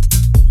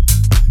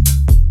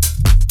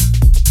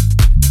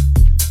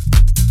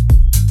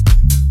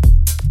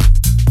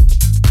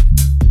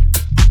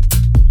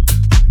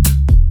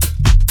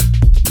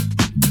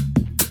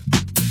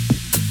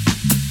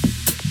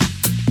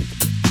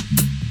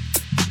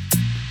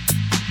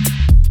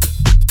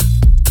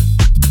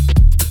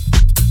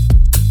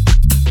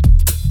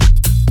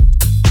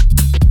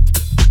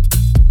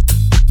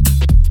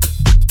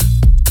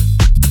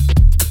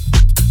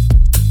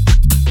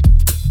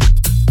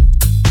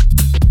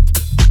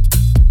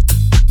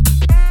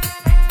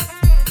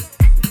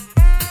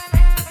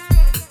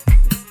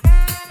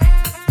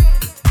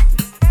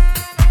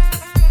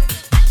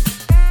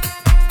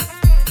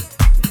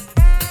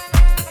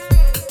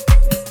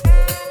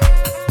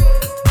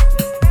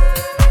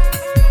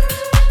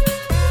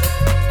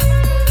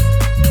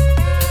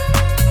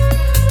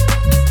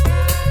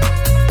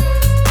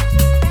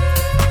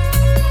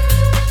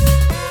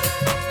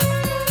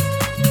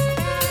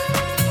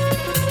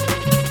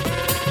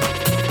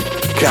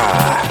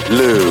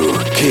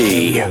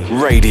 Kaluki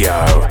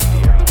Radio.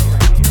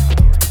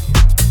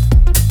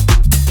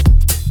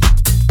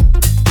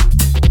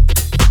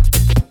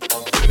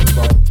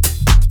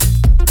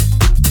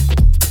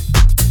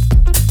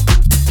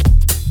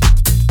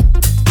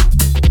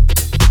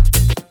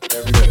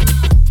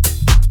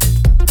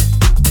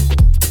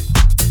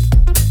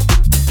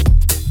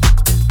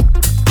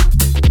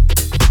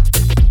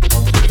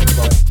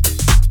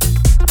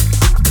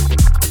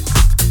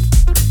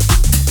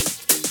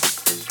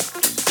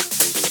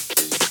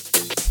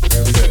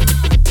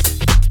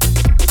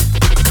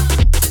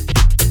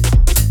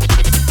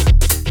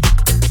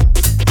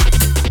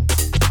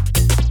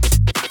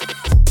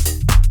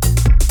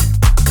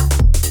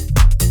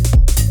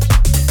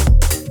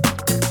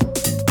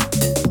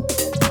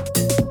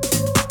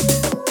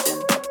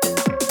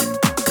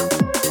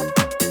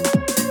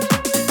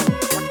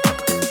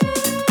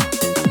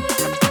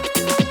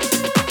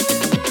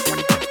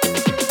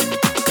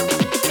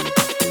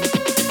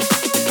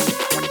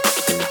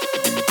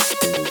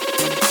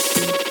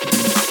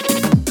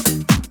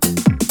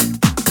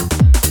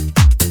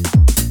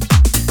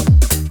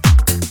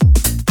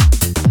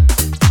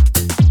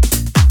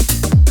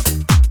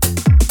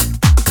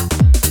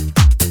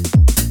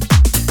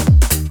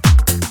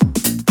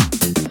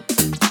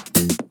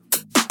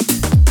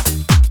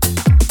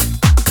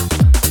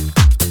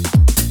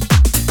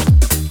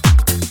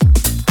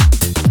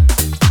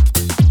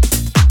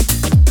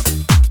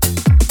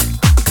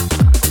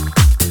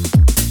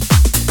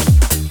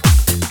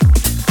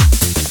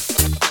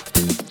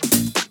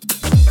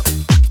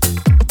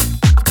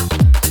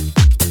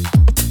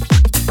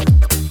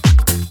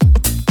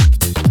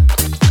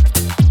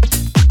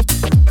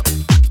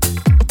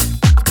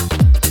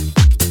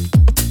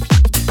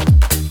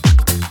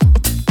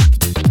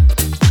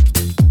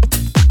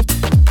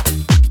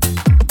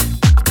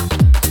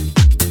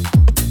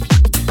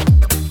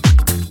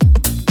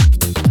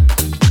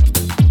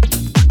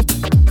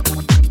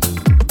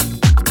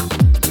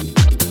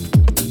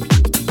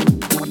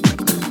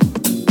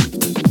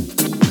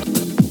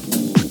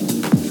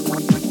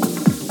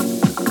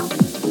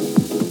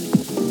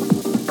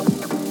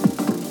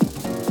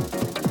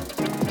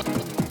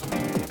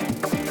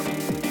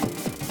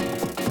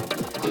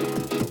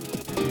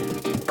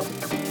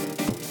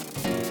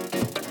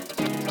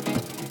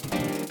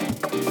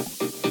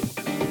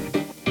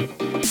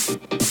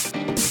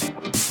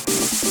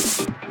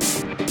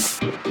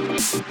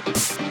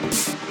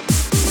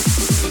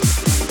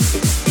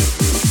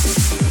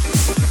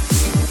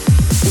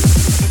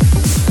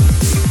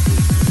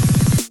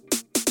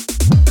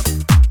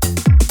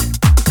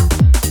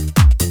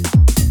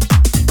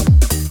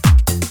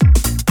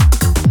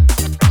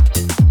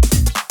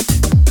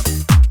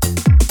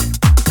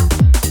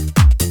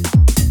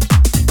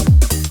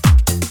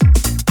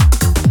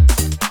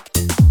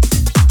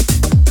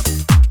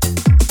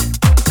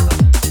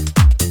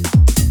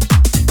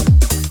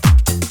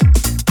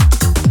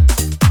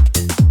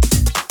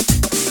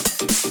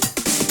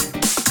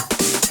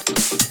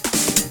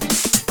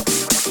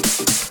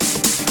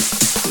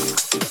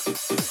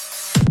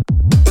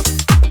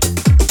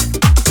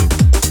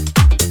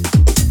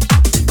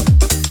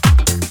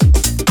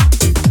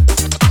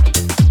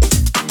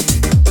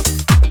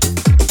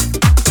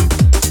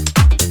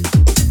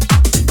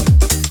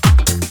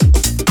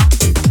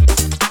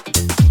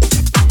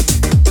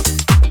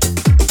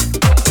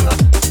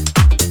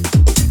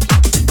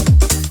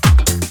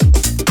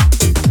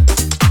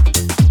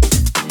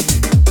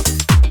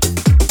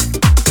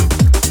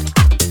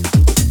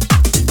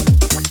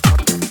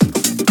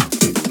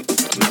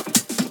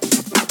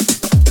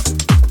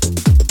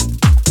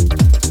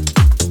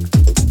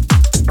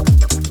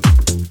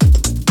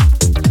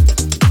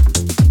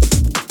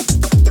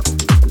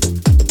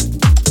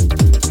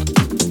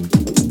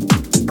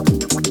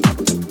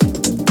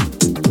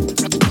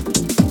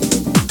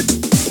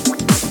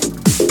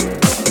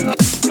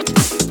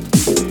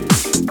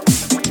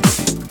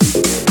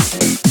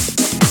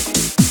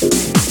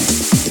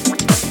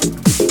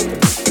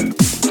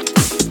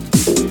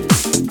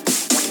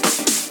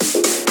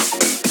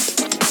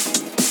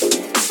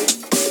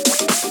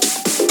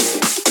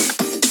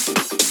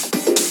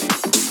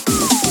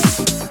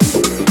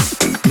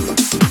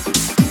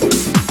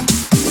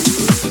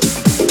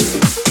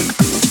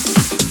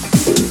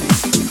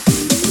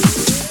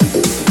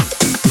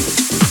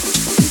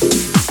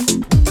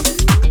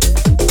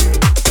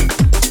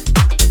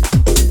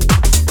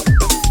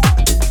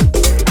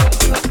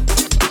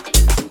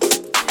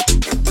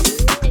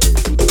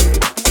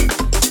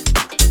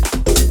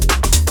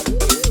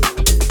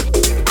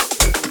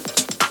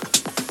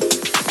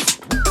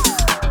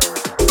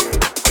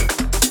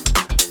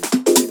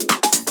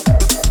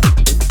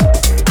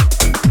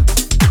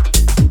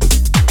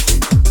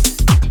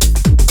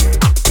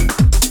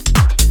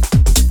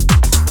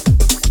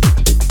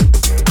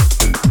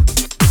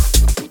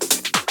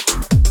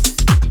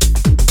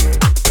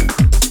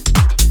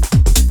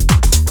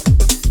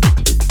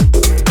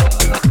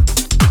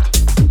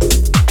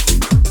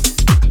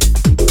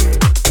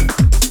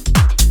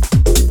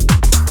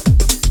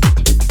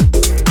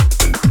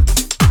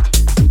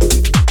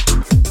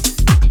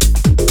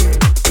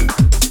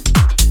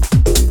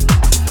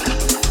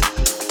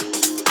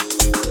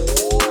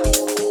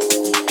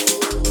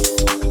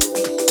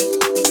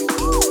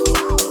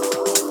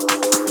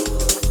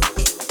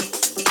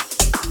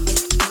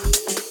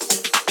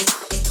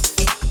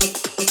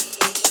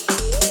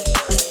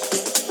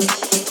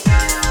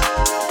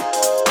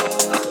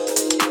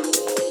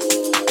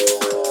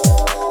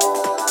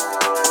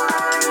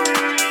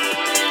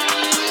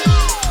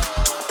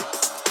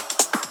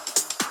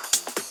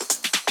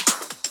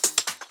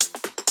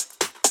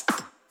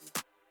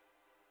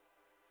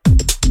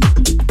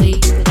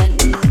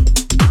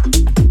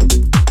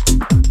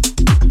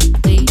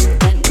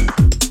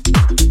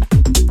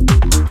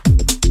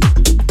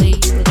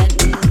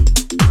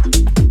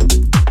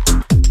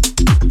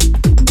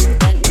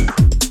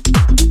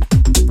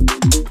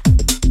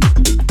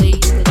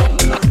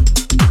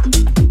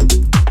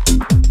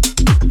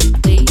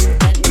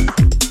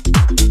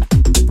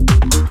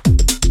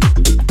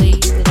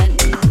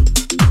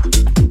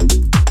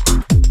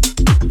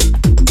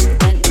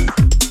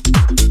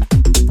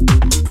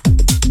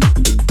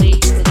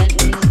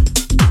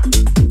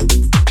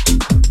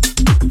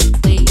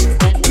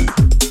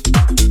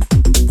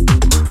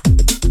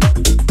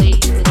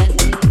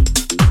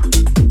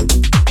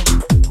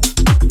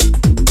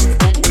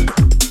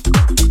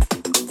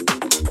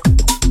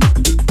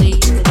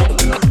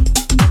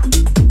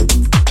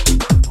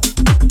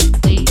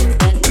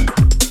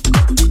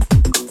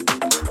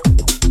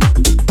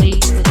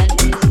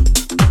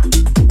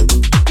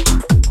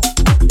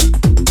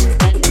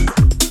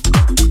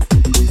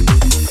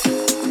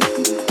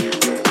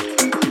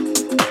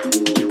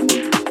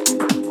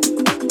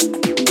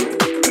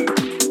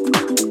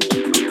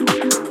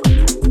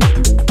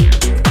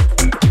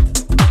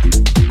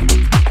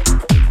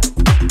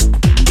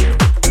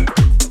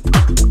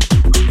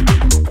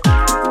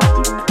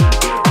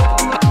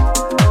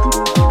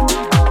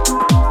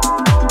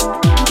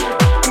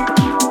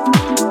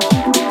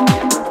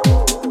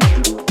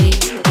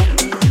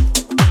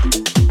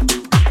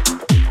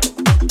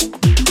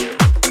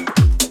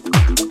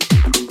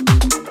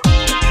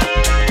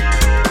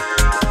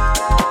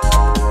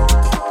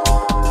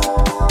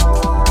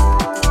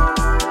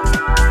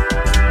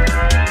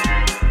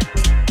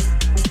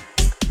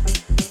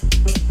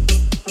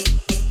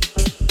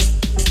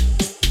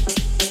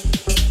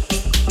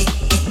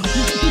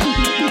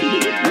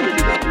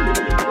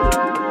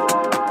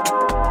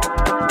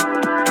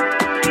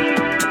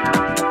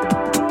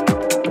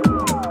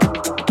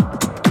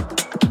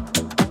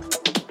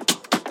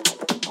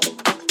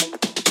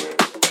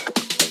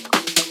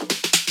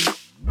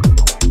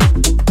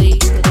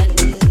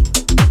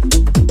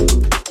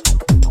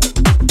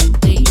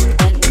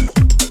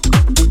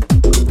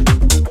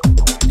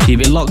 You've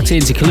been locked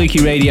into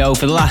Kaluki Radio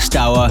for the last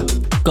hour.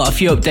 Got a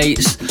few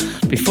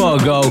updates before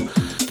I go.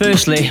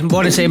 Firstly, I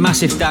want to say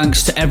massive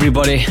thanks to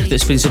everybody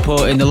that's been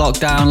supporting the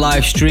lockdown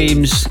live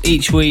streams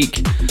each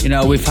week. You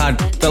know, we've had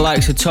the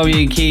likes of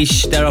Tommy and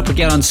Keish, they're up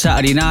again on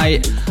Saturday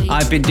night.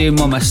 I've been doing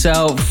one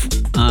myself.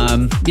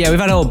 We've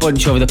had a whole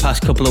bunch over the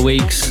past couple of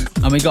weeks,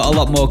 and we got a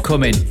lot more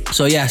coming.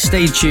 So yeah,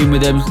 stay tuned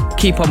with them,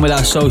 keep on with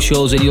our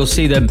socials, and you'll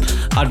see them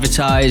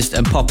advertised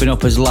and popping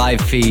up as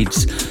live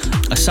feeds.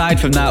 Aside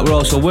from that, we're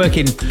also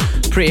working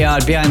pretty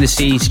hard behind the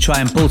scenes to try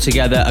and pull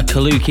together a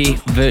Kaluki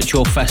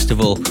virtual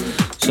festival.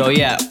 So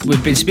yeah,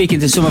 we've been speaking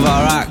to some of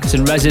our acts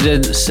and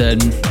residents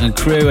and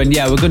crew, and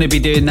yeah, we're going to be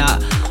doing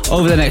that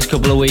over the next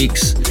couple of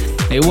weeks.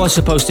 It was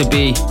supposed to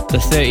be the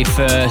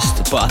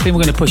 31st, but I think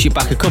we're going to push it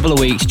back a couple of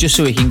weeks just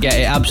so we can get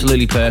it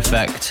absolutely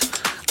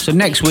perfect. So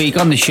next week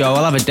on the show,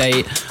 I'll have a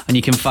date and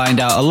you can find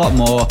out a lot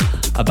more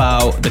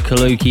about the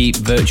Kaluki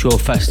Virtual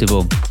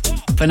Festival.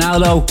 For now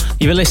though,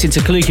 you've been listening to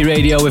Kaluki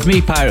Radio with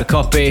me, Pirate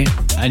Copy,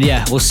 and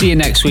yeah, we'll see you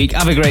next week.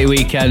 Have a great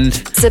weekend.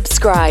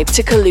 Subscribe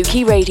to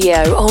Kaluki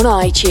Radio on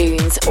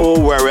iTunes or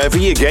wherever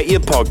you get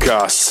your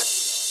podcasts.